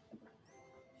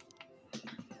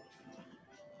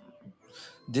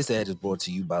 This ad is brought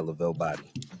to you by Lavelle Body.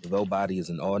 Lavelle Body is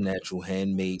an all-natural,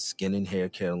 handmade skin and hair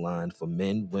care line for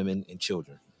men, women, and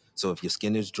children. So if your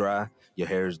skin is dry, your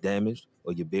hair is damaged,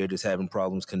 or your beard is having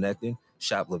problems connecting,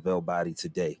 shop Lavelle Body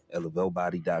today at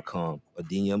lavellebody.com or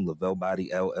DM Lavelle Body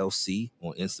LLC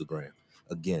on Instagram.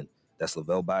 Again, that's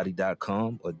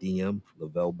lavellebody.com or DM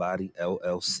Lavelle Body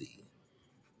LLC.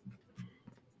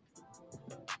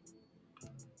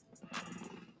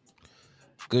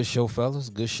 Good show, fellas.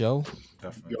 Good show.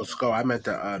 Definitely. Yo, Skull, I meant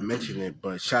to mention it,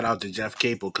 but shout out to Jeff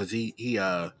Capel because he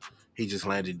just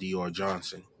landed Dior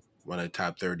Johnson, one of the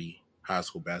top 30 high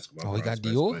school basketball Oh, he got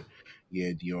prospects. Dior? But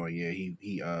yeah, Dior, yeah, he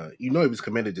he was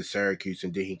committed to Syracuse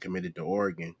and then he committed to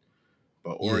Oregon,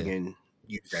 but Yeah. Oregon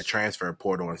used that transfer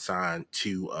portal and signed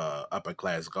two upper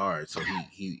class guards, so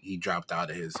he dropped out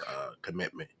of his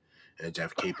commitment, and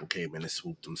Jeff Capel came in and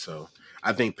swooped him. So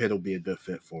I think Pitt will be a good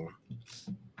fit for him.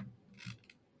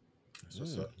 That's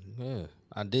what's up. Yeah,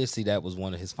 I did see that was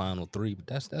one of his final three, but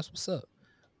that's what's up.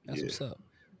 That's Yeah. what's up.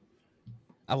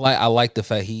 I like the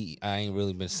fact I ain't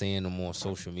really been seeing him on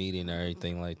social media and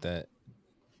everything like that.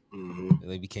 Mm-hmm.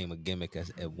 They became a gimmick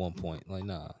at one point. Like,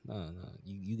 nah.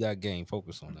 You got game.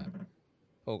 Focus on that.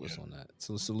 Focus on that.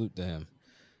 So salute to him.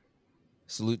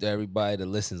 Salute to everybody that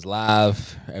listens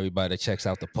live. Everybody that checks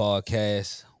out the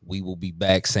podcast. We will be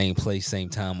back same place, same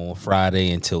time on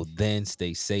Friday. Until then,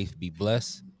 stay safe, be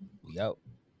blessed. We out.